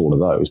access all of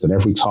those, then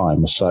every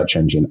time a search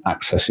engine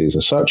accesses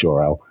a search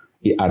URL,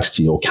 it adds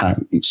to your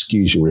count, it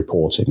skews your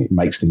reporting, it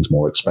makes things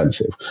more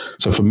expensive.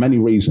 So for many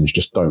reasons,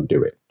 just don't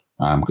do it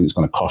because it's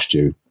going to cost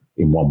you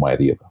in one way or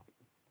the other.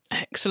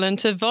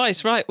 Excellent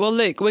advice. Right. Well,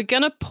 Luke, we're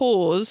going to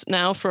pause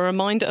now for a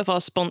reminder of our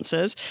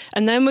sponsors,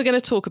 and then we're going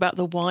to talk about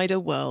the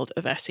wider world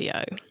of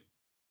SEO.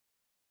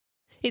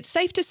 It's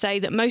safe to say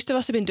that most of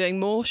us have been doing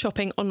more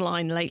shopping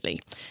online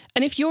lately.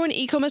 And if you're an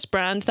e-commerce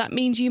brand, that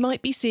means you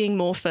might be seeing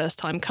more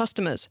first-time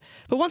customers.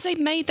 But once they've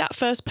made that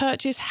first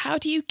purchase, how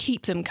do you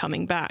keep them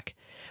coming back?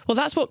 Well,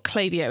 that's what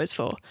Klaviyo is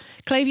for.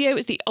 Klaviyo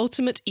is the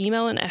ultimate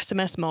email and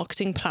SMS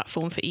marketing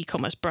platform for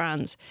e-commerce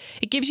brands.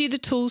 It gives you the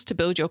tools to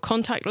build your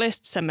contact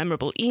list, send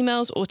memorable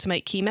emails,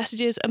 automate key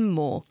messages, and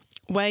more.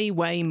 Way,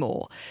 way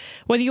more.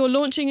 Whether you're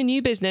launching a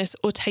new business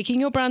or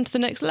taking your brand to the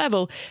next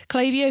level,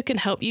 Klaviyo can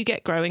help you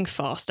get growing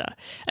faster.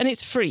 And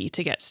it's free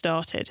to get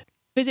started.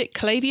 Visit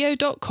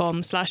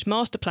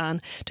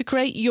klaviyo.com/masterplan to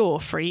create your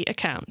free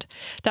account.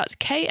 That's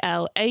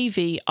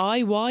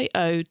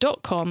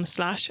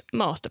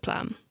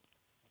klaviyo.com/masterplan.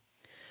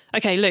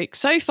 Okay, Luke,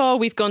 so far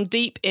we've gone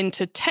deep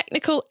into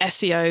technical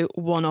SEO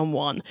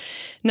 101.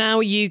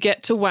 Now you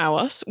get to wow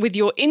us with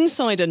your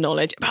insider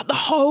knowledge about the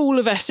whole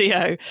of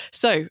SEO.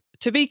 So,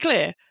 to be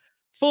clear,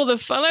 for the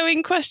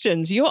following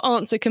questions, your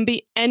answer can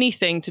be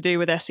anything to do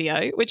with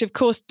SEO, which of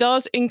course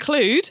does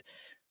include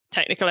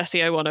technical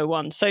SEO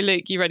 101. So,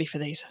 Luke, you ready for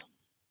these?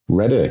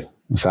 Ready.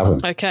 Let's have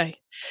them. Okay.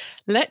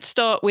 Let's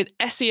start with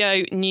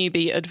SEO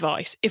newbie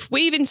advice. If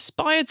we've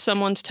inspired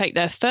someone to take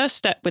their first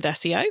step with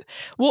SEO,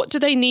 what do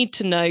they need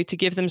to know to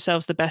give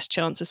themselves the best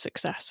chance of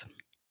success?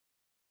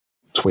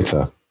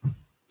 Twitter.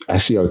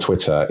 SEO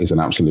Twitter is an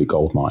absolute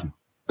goldmine.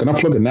 Can I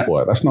plug a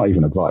network? That's not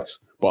even advice.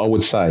 But I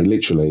would say,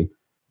 literally,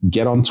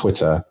 get on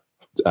Twitter.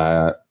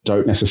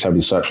 Don't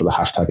necessarily search for the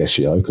hashtag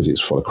SEO because it's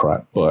full of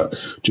crap, but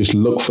just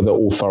look for the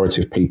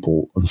authoritative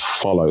people and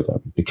follow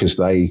them because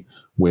they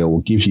will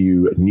give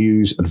you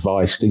news,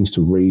 advice, things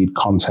to read,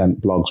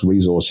 content, blogs,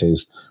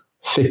 resources,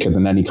 thicker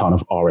than any kind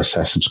of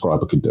RSS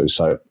subscriber could do.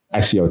 So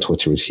SEO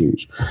Twitter is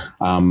huge.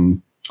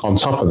 On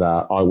top of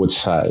that, I would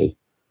say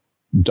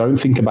don't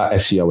think about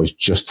SEO as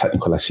just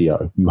technical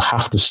SEO. You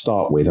have to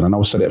start with, and I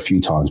know I've said it a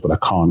few times, but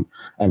I can't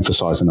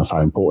emphasize enough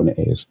how important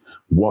it is.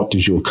 What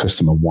does your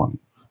customer want?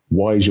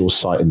 Why is your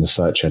site in the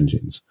search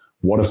engines?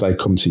 What have they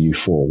come to you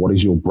for? What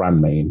does your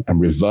brand mean?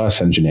 And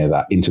reverse engineer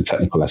that into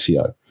technical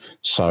SEO.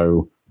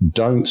 So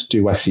don't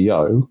do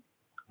SEO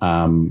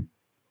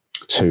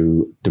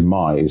to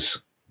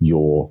demise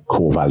your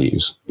core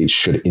values. It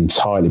should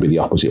entirely be the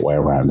opposite way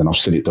around. And I've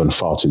seen it done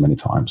far too many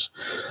times.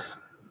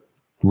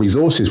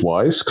 Resources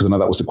wise, because I know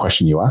that was the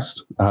question you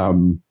asked, I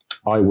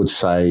would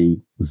say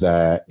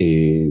there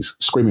is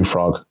Screaming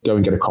Frog. Go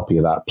and get a copy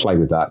of that, play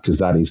with that, because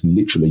that is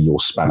literally your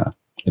spanner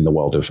in the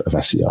world of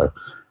SEO.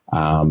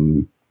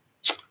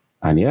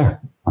 And yeah,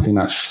 I think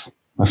that's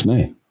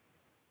me.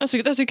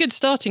 That's a good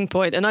starting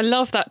point. And I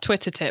love that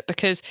Twitter tip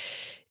because,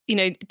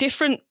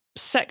 different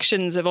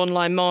sections of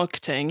online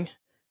marketing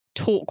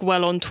talk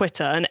well on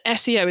Twitter, and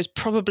SEO is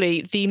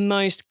probably the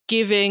most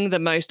giving, the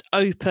most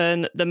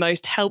open, the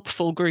most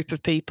helpful group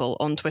of people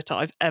on Twitter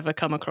I've ever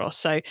come across.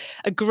 So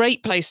a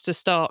great place to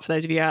start for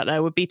those of you out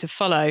there would be to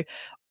follow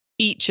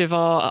each of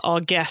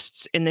our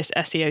guests in this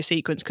SEO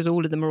sequence, because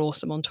all of them are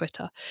awesome on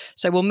Twitter.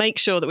 So we'll make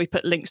sure that we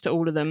put links to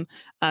all of them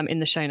in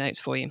the show notes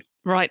for you.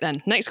 Right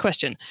then, next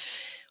question.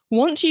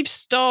 Once you've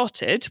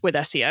started with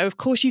SEO, of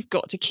course, you've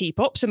got to keep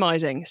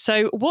optimizing.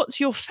 So what's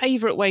your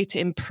favorite way to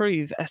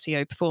improve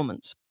SEO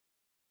performance?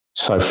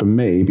 So for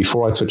me,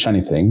 before I touch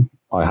anything,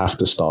 I have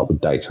to start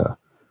with data,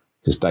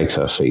 because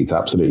data feeds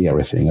absolutely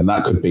everything. And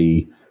that could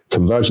be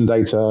conversion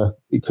data.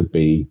 It could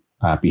be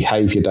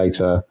behavior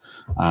data.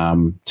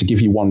 To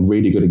give you one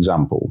really good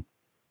example,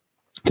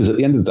 because at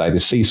the end of the day, the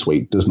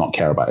C-suite does not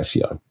care about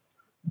SEO.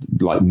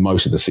 Like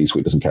most of the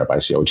C-suite doesn't care about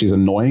SEO, which is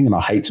annoying. And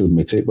I hate to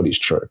admit it, but it's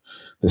true.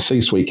 The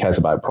C-suite cares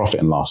about profit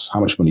and loss.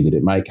 How much money did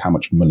it make? How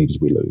much money did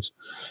we lose?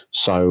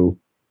 So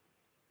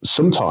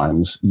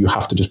sometimes you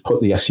have to just put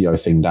the SEO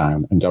thing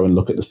down and go and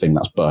look at the thing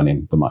that's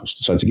burning the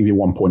most. So to give you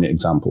one pointed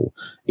example,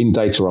 in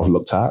data I've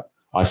looked at,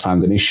 I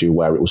found an issue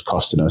where it was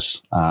costing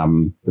us,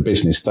 the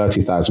business,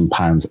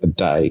 £30,000 a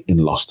day in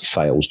lost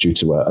sales due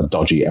to a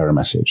dodgy error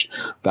message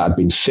that had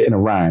been sitting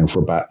around for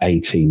about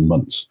 18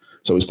 months.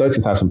 So it was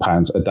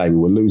 £30,000 a day we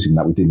were losing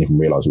that we didn't even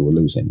realize we were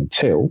losing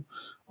until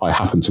I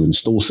happened to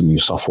install some new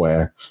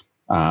software,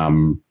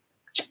 have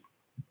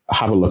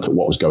a look at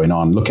what was going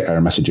on, look at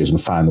error messages,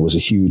 and found there was a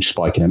huge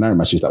spike in an error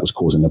message that was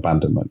causing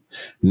abandonment.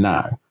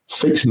 Now,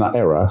 fixing that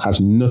error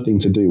has nothing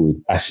to do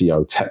with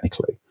SEO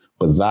technically,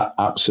 but that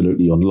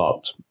absolutely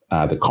unlocked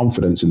the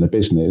confidence in the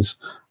business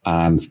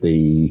and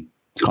the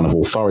kind of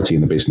authority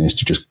in the business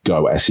to just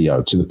go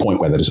SEO to the point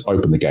where they just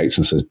open the gates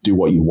and says, do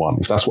what you want.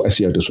 If that's what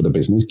SEO does for the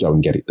business, go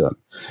and get it done.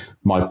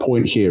 My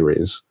point here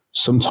is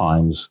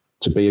sometimes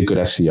to be a good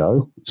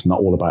SEO, it's not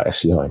all about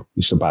SEO.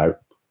 It's about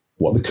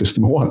what the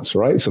customer wants,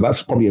 right? So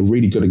that's probably a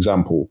really good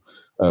example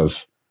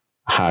of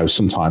how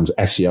sometimes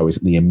SEO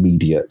isn't the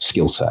immediate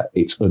skill set.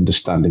 It's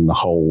understanding the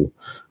whole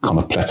kind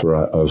of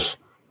plethora of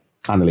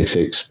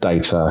analytics,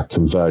 data,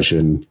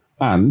 conversion,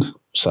 and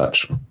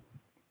search.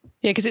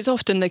 Yeah, because it's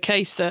often the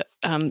case that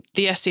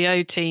the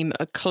SEO team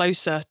are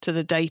closer to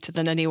the data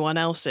than anyone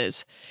else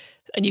is.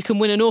 And you can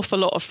win an awful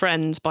lot of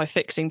friends by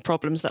fixing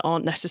problems that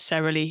aren't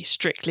necessarily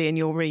strictly in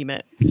your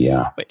remit.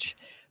 Yeah. Which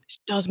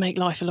does make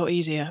life a lot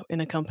easier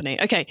in a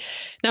company. Okay,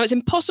 now it's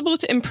impossible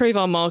to improve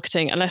our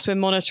marketing unless we're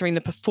monitoring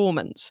the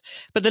performance.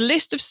 But the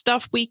list of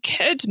stuff we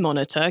could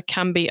monitor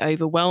can be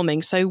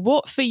overwhelming. So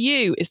what for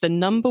you is the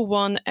number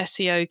one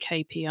SEO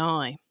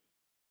KPI?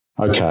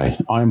 Okay,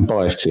 I'm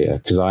biased here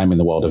because I'm in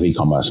the world of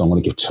e-commerce. I'm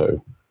going to give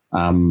two.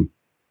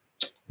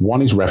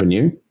 One is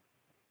revenue,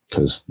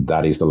 because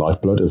that is the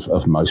lifeblood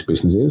of most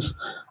businesses.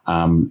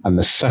 And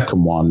the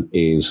second one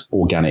is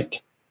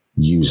organic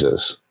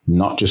users,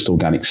 not just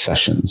organic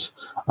sessions.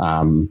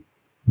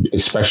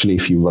 Especially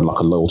if you run like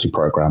a loyalty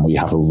program where you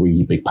have a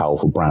really big,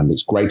 powerful brand.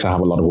 It's great to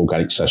have a lot of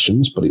organic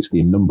sessions, but it's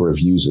the number of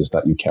users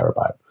that you care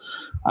about.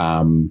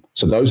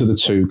 So those are the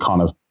two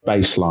kind of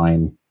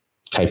baseline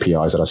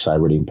KPIs that I say are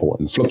really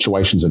important.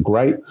 Fluctuations are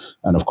great,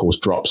 and of course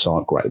drops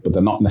aren't great, but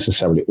they're not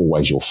necessarily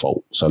always your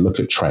fault. So look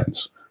at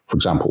trends. For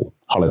example,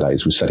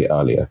 holidays, we said it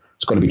earlier,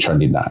 it's going to be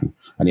trending down,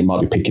 and it might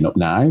be picking up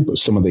now, but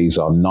some of these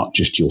are not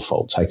just your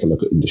fault. Take a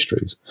look at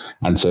industries.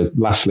 And so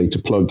lastly, to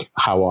plug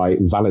how I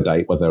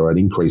validate whether an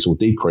increase or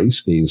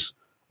decrease is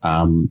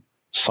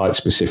site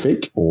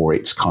specific, or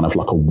it's kind of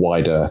like a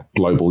wider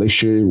global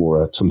issue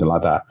or something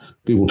like that.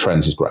 Google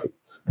Trends is great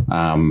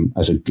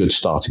as a good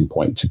starting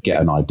point to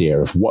get an idea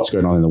of what's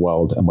going on in the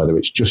world and whether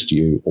it's just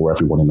you or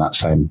everyone in that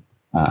same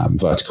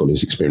vertical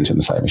is experiencing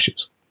the same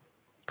issues.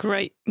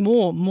 Great.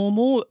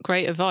 More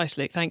great advice,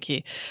 Luke. Thank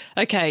you.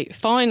 Okay,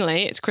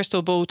 finally, it's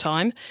crystal ball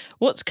time.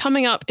 What's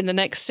coming up in the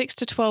next 6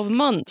 to 12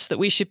 months that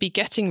we should be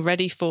getting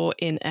ready for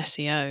in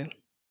SEO?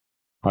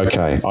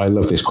 Okay, I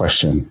love this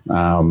question.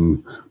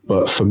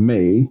 But for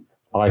me,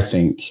 I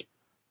think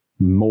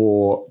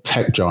more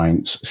tech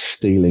giants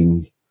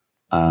stealing,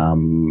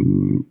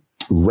 not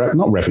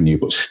revenue,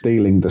 but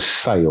stealing the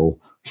sale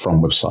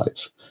from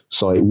websites.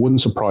 So it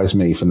wouldn't surprise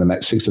me if in the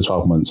next 6 to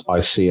 12 months, I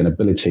see an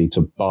ability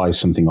to buy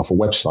something off a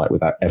website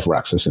without ever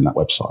accessing that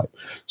website.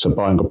 So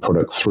buying a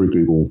product through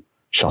Google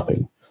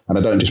Shopping. And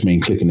I don't just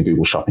mean clicking the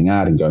Google Shopping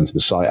ad and going to the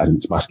site, adding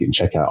it to basket and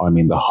checkout. I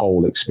mean the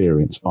whole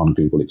experience on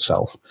Google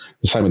itself.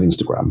 The same with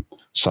Instagram.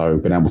 So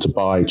being able to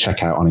buy,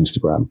 check out on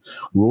Instagram.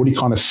 We're already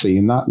kind of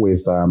seeing that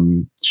with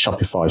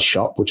Shopify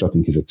Shop, which I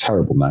think is a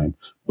terrible name,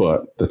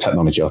 but the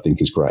technology I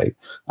think is great,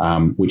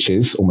 which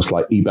is almost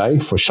like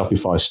eBay for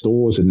Shopify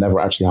stores and never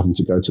actually having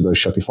to go to those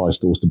Shopify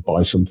stores to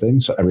buy something.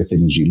 So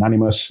everything is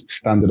unanimous,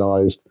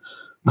 standardized,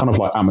 kind of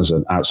like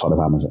Amazon outside of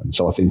Amazon.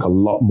 So I think a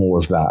lot more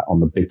of that on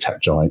the big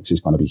tech giants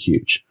is going to be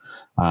huge,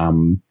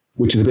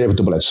 which is a bit of a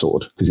double-edged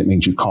sword because it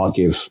means you can't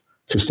give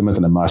customers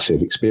an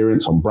immersive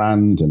experience on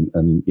brand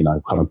and you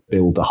know, kind of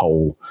build the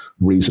whole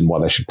reason why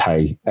they should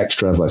pay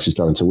extra versus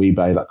going to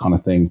eBay, that kind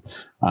of thing.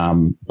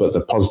 But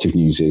the positive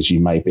news is you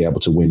may be able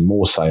to win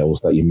more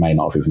sales that you may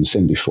not have even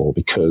seen before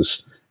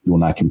because you're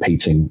now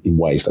competing in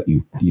ways that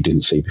you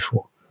didn't see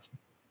before.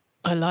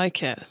 I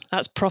like it.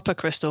 That's proper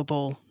crystal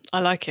ball. I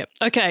like it.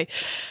 Okay,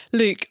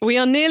 Luke, we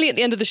are nearly at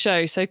the end of the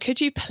show, so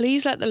could you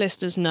please let the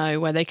listeners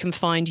know where they can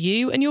find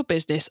you and your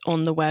business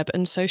on the web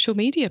and social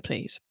media,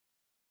 please?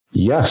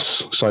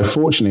 Yes. So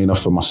fortunately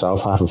enough for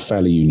myself, I have a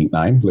fairly unique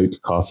name, Luke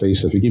Carthy.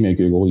 So if you give me a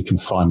Google, you can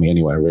find me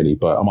anywhere really.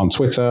 But I'm on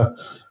Twitter.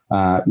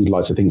 You'd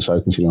like to think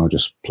so, considering I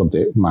just plugged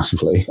it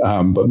massively.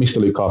 But Mr.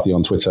 Luke Carthy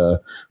on Twitter,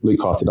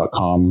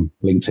 lukecarthy.com,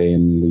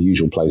 LinkedIn, the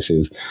usual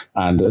places.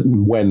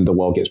 And when the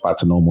world gets back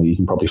to normal, you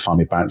can probably find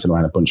me bouncing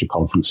around a bunch of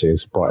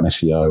conferences, Brighton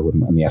SEO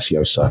and the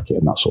SEO circuit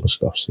and that sort of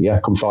stuff. So yeah,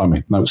 come find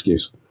me. No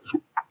excuse.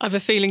 I have a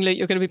feeling, Luke,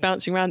 you're going to be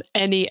bouncing around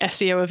any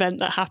SEO event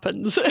that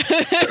happens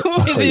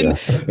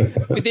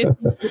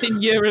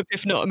within Europe,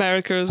 if not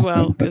America as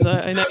well, because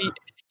I know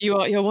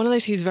you're one of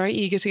those who's very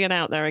eager to get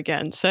out there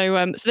again.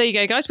 So there you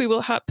go, guys. We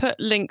will put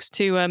links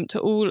to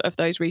all of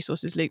those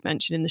resources Luke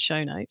mentioned in the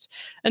show notes.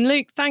 And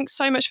Luke, thanks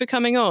so much for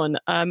coming on.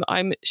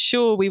 I'm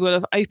sure we will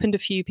have opened a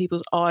few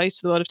people's eyes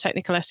to the world of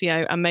technical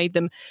SEO and made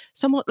them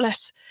somewhat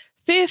less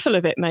fearful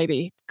of it,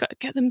 maybe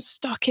get them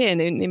stuck in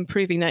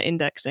improving their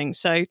indexing.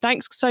 So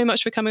thanks so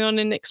much for coming on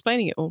and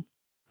explaining it all.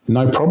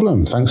 No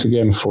problem. Thanks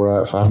again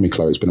for having me,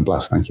 Chloe. It's been a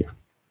blast. Thank you.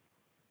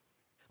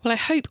 Well, I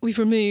hope we've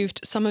removed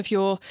some of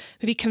your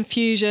maybe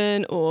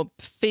confusion or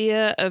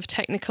fear of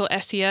technical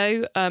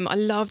SEO. I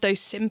love those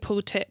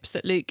simple tips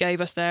that Luke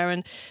gave us there.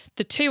 And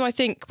the two, I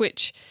think,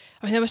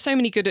 there was so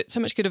much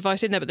good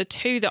advice in there, but the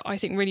two that I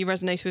think really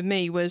resonated with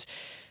me was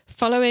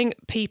following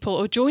people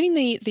or joining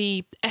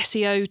the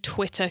SEO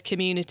Twitter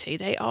community.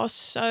 They are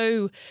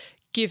so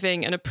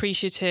giving and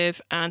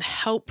appreciative and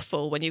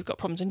helpful when you've got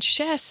problems and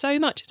share so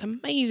much. It's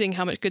amazing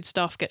how much good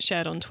stuff gets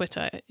shared on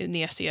Twitter in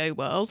the SEO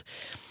world.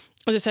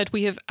 As I said,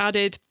 we have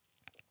added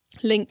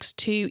links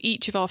to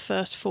each of our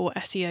first 4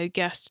 SEO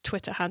guests'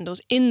 Twitter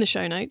handles in the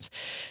show notes.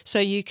 So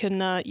you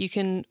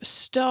can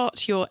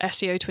start your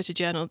SEO Twitter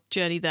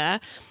journey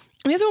there.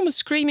 And the other one was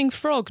Screaming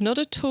Frog, not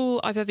a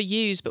tool I've ever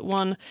used, but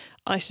one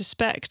I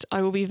suspect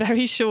I will be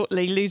very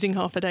shortly losing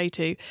half a day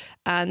to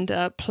and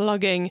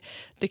plugging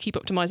the Keep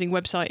Optimizing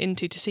website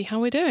into to see how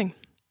we're doing.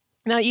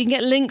 Now, you can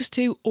get links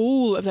to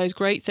all of those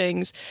great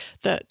things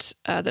that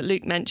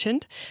Luke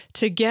mentioned,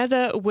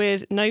 together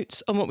with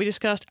notes on what we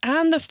discussed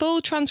and the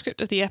full transcript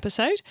of the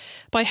episode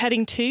by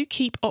heading to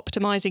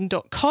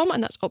keepoptimizing.com,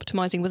 and that's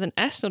optimizing with an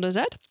S, not a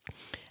Z.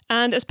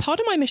 And as part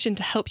of my mission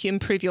to help you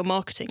improve your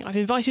marketing, I've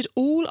invited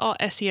all our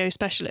SEO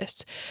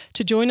specialists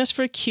to join us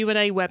for a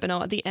Q&A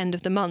webinar at the end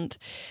of the month.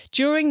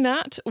 During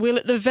that, we'll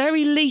at the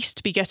very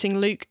least be getting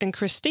Luke and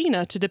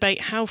Christina to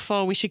debate how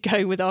far we should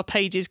go with our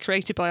pages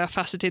created by our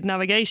faceted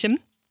navigation.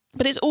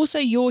 But it's also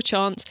your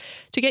chance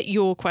to get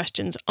your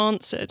questions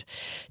answered.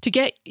 To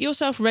get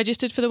yourself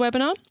registered for the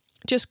webinar,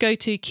 just go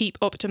to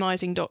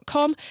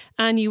keepoptimizing.com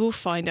and you will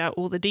find out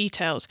all the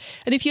details.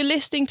 And if you're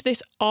listening to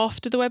this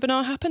after the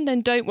webinar happened,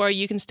 then don't worry,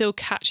 you can still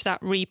catch that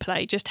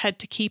replay. Just head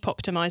to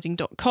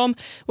keepoptimizing.com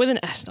with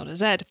an S, not a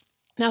Z.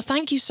 Now,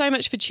 thank you so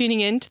much for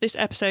tuning in to this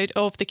episode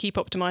of the Keep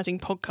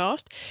Optimizing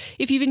podcast.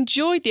 If you've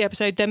enjoyed the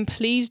episode, then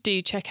please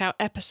do check out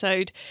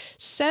episode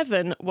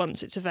 7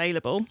 once it's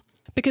available,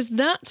 because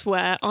that's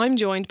where I'm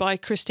joined by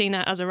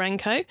Christina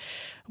Azarenko,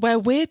 where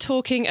we're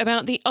talking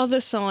about the other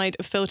side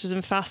of filters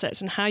and facets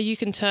and how you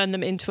can turn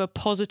them into a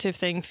positive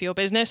thing for your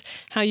business,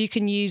 how you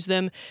can use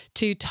them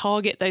to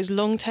target those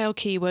long tail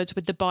keywords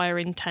with the buyer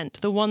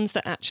intent, the ones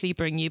that actually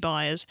bring you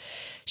buyers.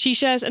 She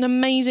shares an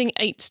amazing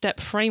 8-step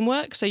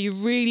framework, so you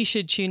really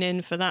should tune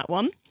in for that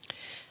one.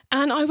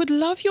 And I would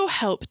love your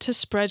help to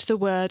spread the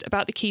word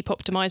about the Keep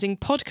Optimizing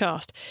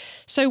podcast.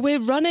 So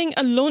we're running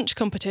a launch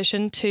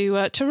competition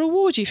to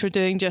reward you for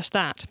doing just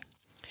that.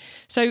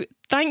 So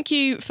thank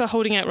you for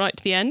holding out right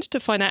to the end to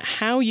find out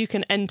how you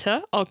can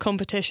enter our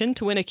competition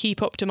to win a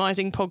Keep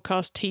Optimizing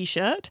podcast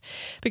t-shirt,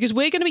 because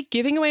we're going to be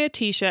giving away a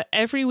t-shirt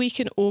every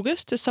week in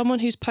August to someone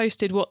who's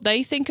posted what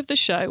they think of the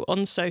show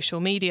on social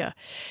media.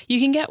 You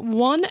can get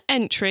one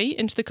entry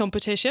into the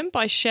competition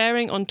by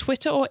sharing on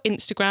Twitter or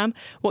Instagram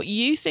what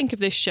you think of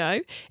this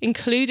show,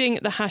 including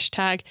the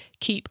hashtag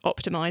Keep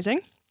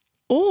Optimizing.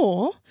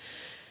 Or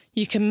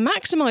you can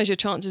maximise your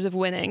chances of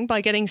winning by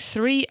getting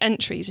 3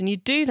 entries, and you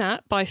do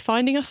that by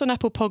finding us on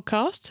Apple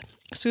Podcasts,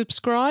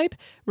 subscribe,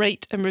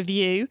 rate and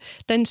review,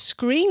 then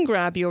screen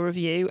grab your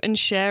review and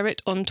share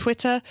it on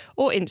Twitter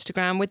or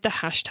Instagram with the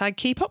hashtag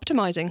Keep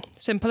Optimizing.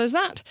 Simple as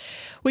that.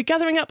 We're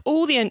gathering up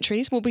all the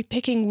entries. We'll be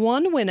picking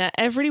one winner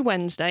every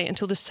Wednesday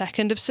until the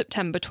 2nd of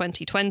September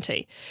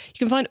 2020. You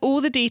can find all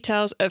the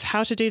details of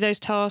how to do those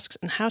tasks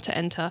and how to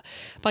enter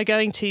by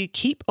going to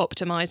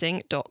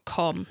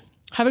keepoptimizing.com.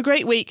 Have a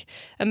great week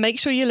and make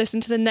sure you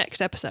listen to the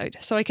next episode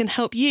so I can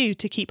help you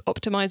to keep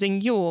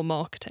optimizing your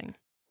marketing.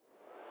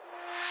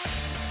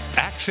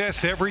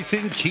 Access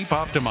everything Keep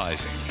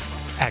Optimizing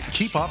at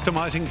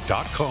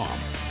keepoptimizing.com.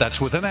 That's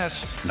with an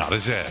S, not a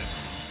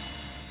Z.